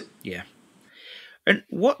want to. Yeah. And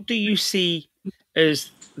what do you see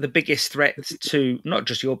as the biggest threat to not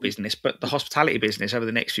just your business, but the hospitality business over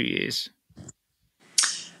the next few years?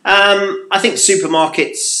 I think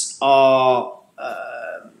supermarkets are,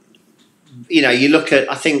 you know,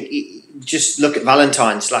 just look at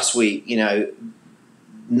Valentine's last week. You know,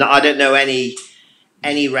 I don't know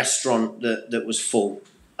any restaurant that was full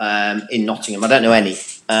in Nottingham. I don't know any.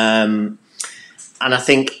 And I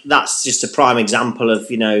think that's just a prime example of,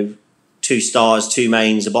 you know, 2 stars, 2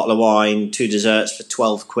 mains, a bottle of wine, 2 desserts for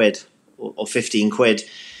 12 quid or 15 quid.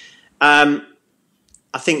 I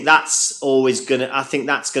think that's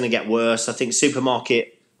gonna get worse. I think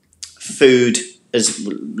supermarket food, as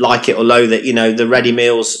like it or loathe it, the ready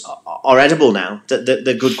meals are edible now.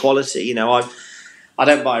 They're good quality. I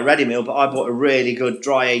don't buy a ready meal, but I bought a really good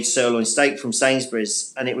dry aged sirloin steak from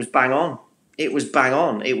Sainsbury's, and it was bang on. It was bang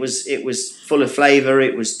on. It was full of flavour.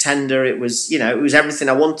 It was tender. It was everything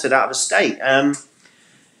I wanted out of a steak.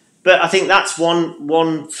 But I think that's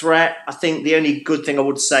one threat. I think the only good thing I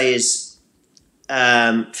would say is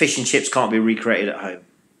fish and chips can't be recreated at home.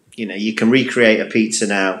 You can recreate a pizza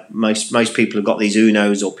now. Most people have got these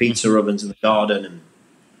Unos or pizza ovens in the garden,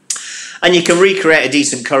 and you can recreate a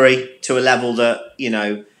decent curry to a level that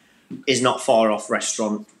is not far off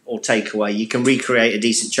restaurant or takeaway. You can recreate a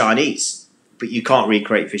decent Chinese, but you can't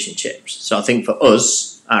recreate fish and chips. So I think for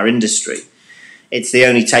us, our industry, it's the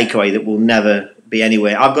only takeaway that will never be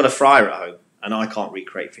anywhere. I've got a fryer at home, and I can't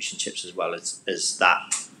recreate fish and chips as well as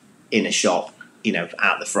that in a shop.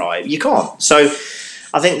 Out the fryer, you can't. So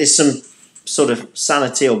I think there's some sort of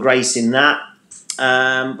sanity or grace in that.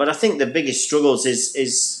 But I think the biggest struggles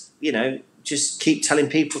is just keep telling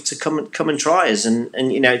people to come and try us, and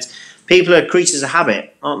people are creatures of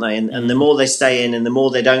habit, aren't they? And the more they stay in, and the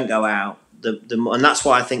more they don't go out, the more, and that's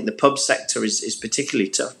why I think the pub sector is particularly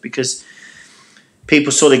tough, because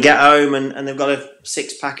people sort of get home and they've got a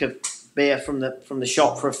 6-pack of beer from the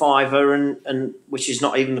shop for a fiver, and which is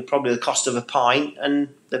not even probably the cost of a pint, and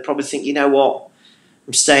they probably think, what,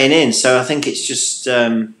 I'm staying in. So I think it's just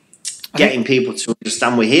getting people to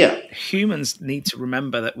understand we're here. Humans need to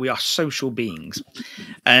remember that we are social beings,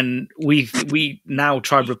 and we now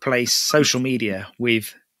try to replace social media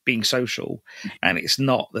with being social, and it's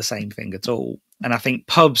not the same thing at all. And I think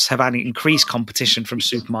pubs have had increased competition from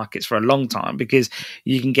supermarkets for a long time, because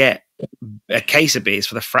you can get a case of beers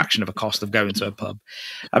for the fraction of a cost of going to a pub.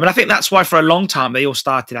 I mean, I think that's why for a long time they all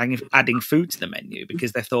started adding food to the menu,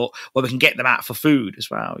 because they thought, well, we can get them out for food as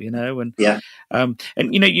well, And yeah, and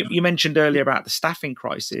you mentioned earlier about the staffing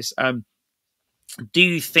crisis. Do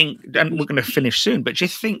you think, and we're going to finish soon, but do you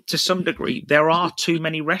think to some degree there are too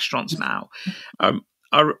many restaurants now?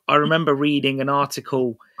 I remember reading an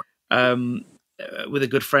article with a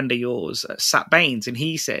good friend of yours, Sat Baines, and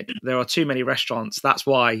he said there are too many restaurants. That's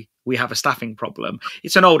why we have a staffing problem.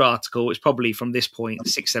 It's an old article. It's probably from this point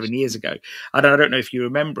 6-7 years ago. I don't know if you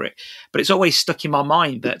remember it, but it's always stuck in my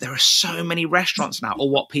mind that there are so many restaurants now, or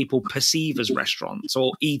what people perceive as restaurants,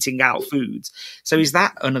 or eating out foods. So is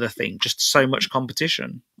that another thing? Just so much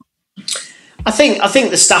competition? I think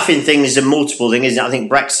the staffing thing is a multiple thing, isn't it? I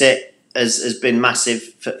think Brexit has been massive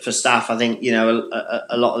for staff. I think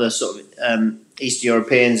a lot of the sort of Eastern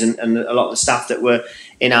Europeans and a lot of the staff that were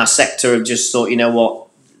in our sector have just thought, what,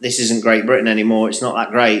 this isn't Great Britain anymore. It's not that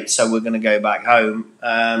great, so we're going to go back home.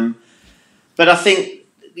 But I think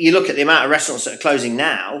you look at the amount of restaurants that are closing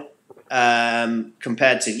now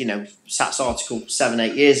compared to Sat's article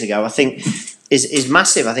 7-8 years ago. I think is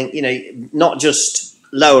massive. I think not just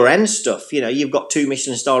lower end stuff. You've got 2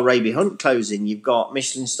 Michelin star Raby Hunt closing. You've got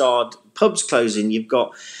Michelin starred pubs closing. You've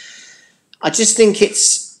got. I just think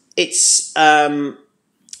it's a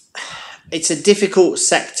difficult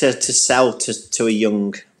sector to sell to a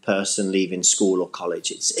young person leaving school or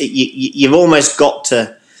college. You've almost got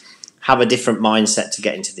to have a different mindset to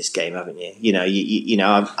get into this game, haven't you?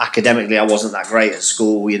 Academically, I wasn't that great at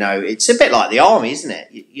school. It's a bit like the army, isn't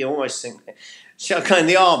it? You almost think, should I go in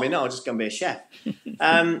the army? No, I'm just going to be a chef.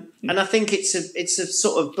 And I think it's a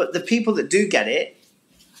sort of, but the people that do get it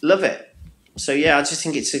love it. So yeah, I just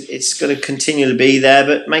think it's going to continually be there,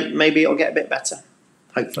 but maybe it'll get a bit better.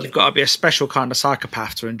 Hopefully, you've got to be a special kind of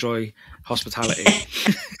psychopath to enjoy hospitality.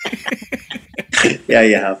 Yeah,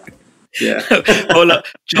 you have. Yeah. Well, look,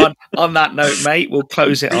 John, on that note, mate, we'll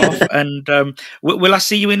close it off. And will I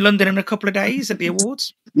see you in London in a couple of days at the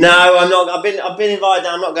awards? No, I'm not. I've been invited.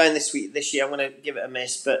 I'm not going this year. I'm going to give it a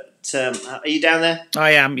miss. But are you down there?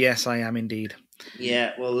 I am. Yes, I am indeed.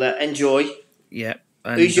 Yeah. Well, enjoy. Yeah.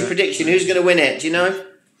 And, who's your prediction? Who's going to win it? Do you know?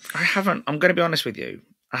 I haven't. I'm going to be honest with you.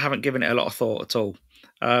 I haven't given it a lot of thought at all.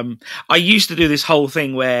 I used to do this whole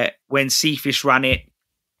thing where when Seafish ran it,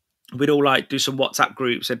 we'd all do some WhatsApp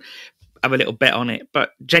groups and have a little bet on it.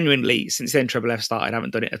 But genuinely, since the NFFF started, I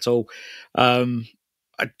haven't done it at all. I'm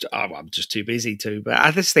just too busy to. But I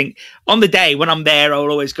just think on the day when I'm there, I'll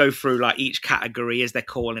always go through each category as they're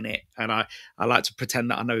calling it, and I like to pretend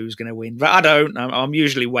that I know who's going to win, but I don't. I'm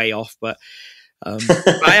usually way off, but.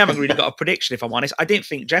 I haven't really got a prediction, if I'm honest. I didn't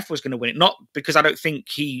think Jeff was going to win it, not because I don't think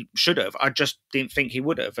he should have. I just didn't think he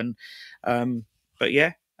would have. And but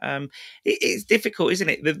yeah, It's difficult, isn't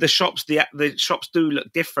it? The shops do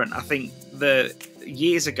look different. I think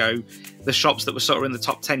years ago, the shops that were sort of in the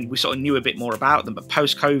top 10, we sort of knew a bit more about them. But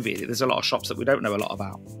post COVID, there's a lot of shops that we don't know a lot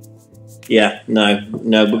about. Yeah, no,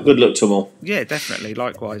 but good luck to them all. Yeah, definitely.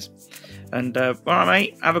 Likewise. And all right,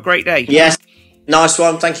 mate. Have a great day. Yes, nice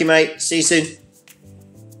one. Thank you, mate. See you soon.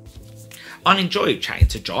 I enjoyed chatting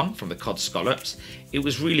to John from the Cod Scallops. It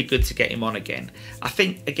was really good to get him on again. I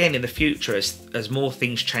think, again, in the future, as more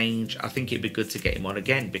things change, I think it'd be good to get him on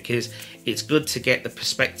again, because it's good to get the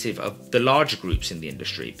perspective of the larger groups in the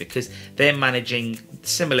industry, because they're managing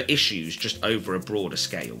similar issues just over a broader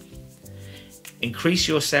scale. Increase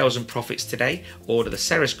your sales and profits today. Order the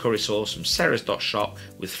Ceres curry sauce from ceres.shop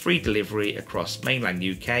with free delivery across mainland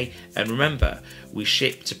UK. And remember, we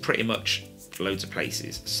ship to pretty much loads of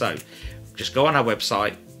places. So just go on our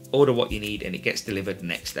website, order what you need, and it gets delivered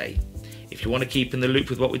next day. If you want to keep in the loop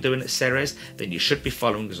with what we're doing at Ceres, then you should be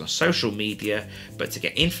following us on social media. But to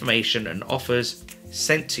get information and offers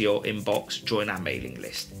sent to your inbox, join our mailing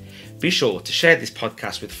list. Be sure to share this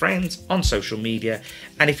podcast with friends on social media,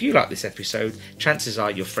 and if you like this episode, chances are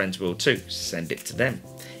your friends will too. Send it to them.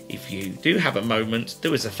 If you do have a moment,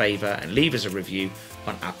 do us a favour and leave us a review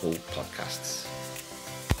on Apple Podcasts.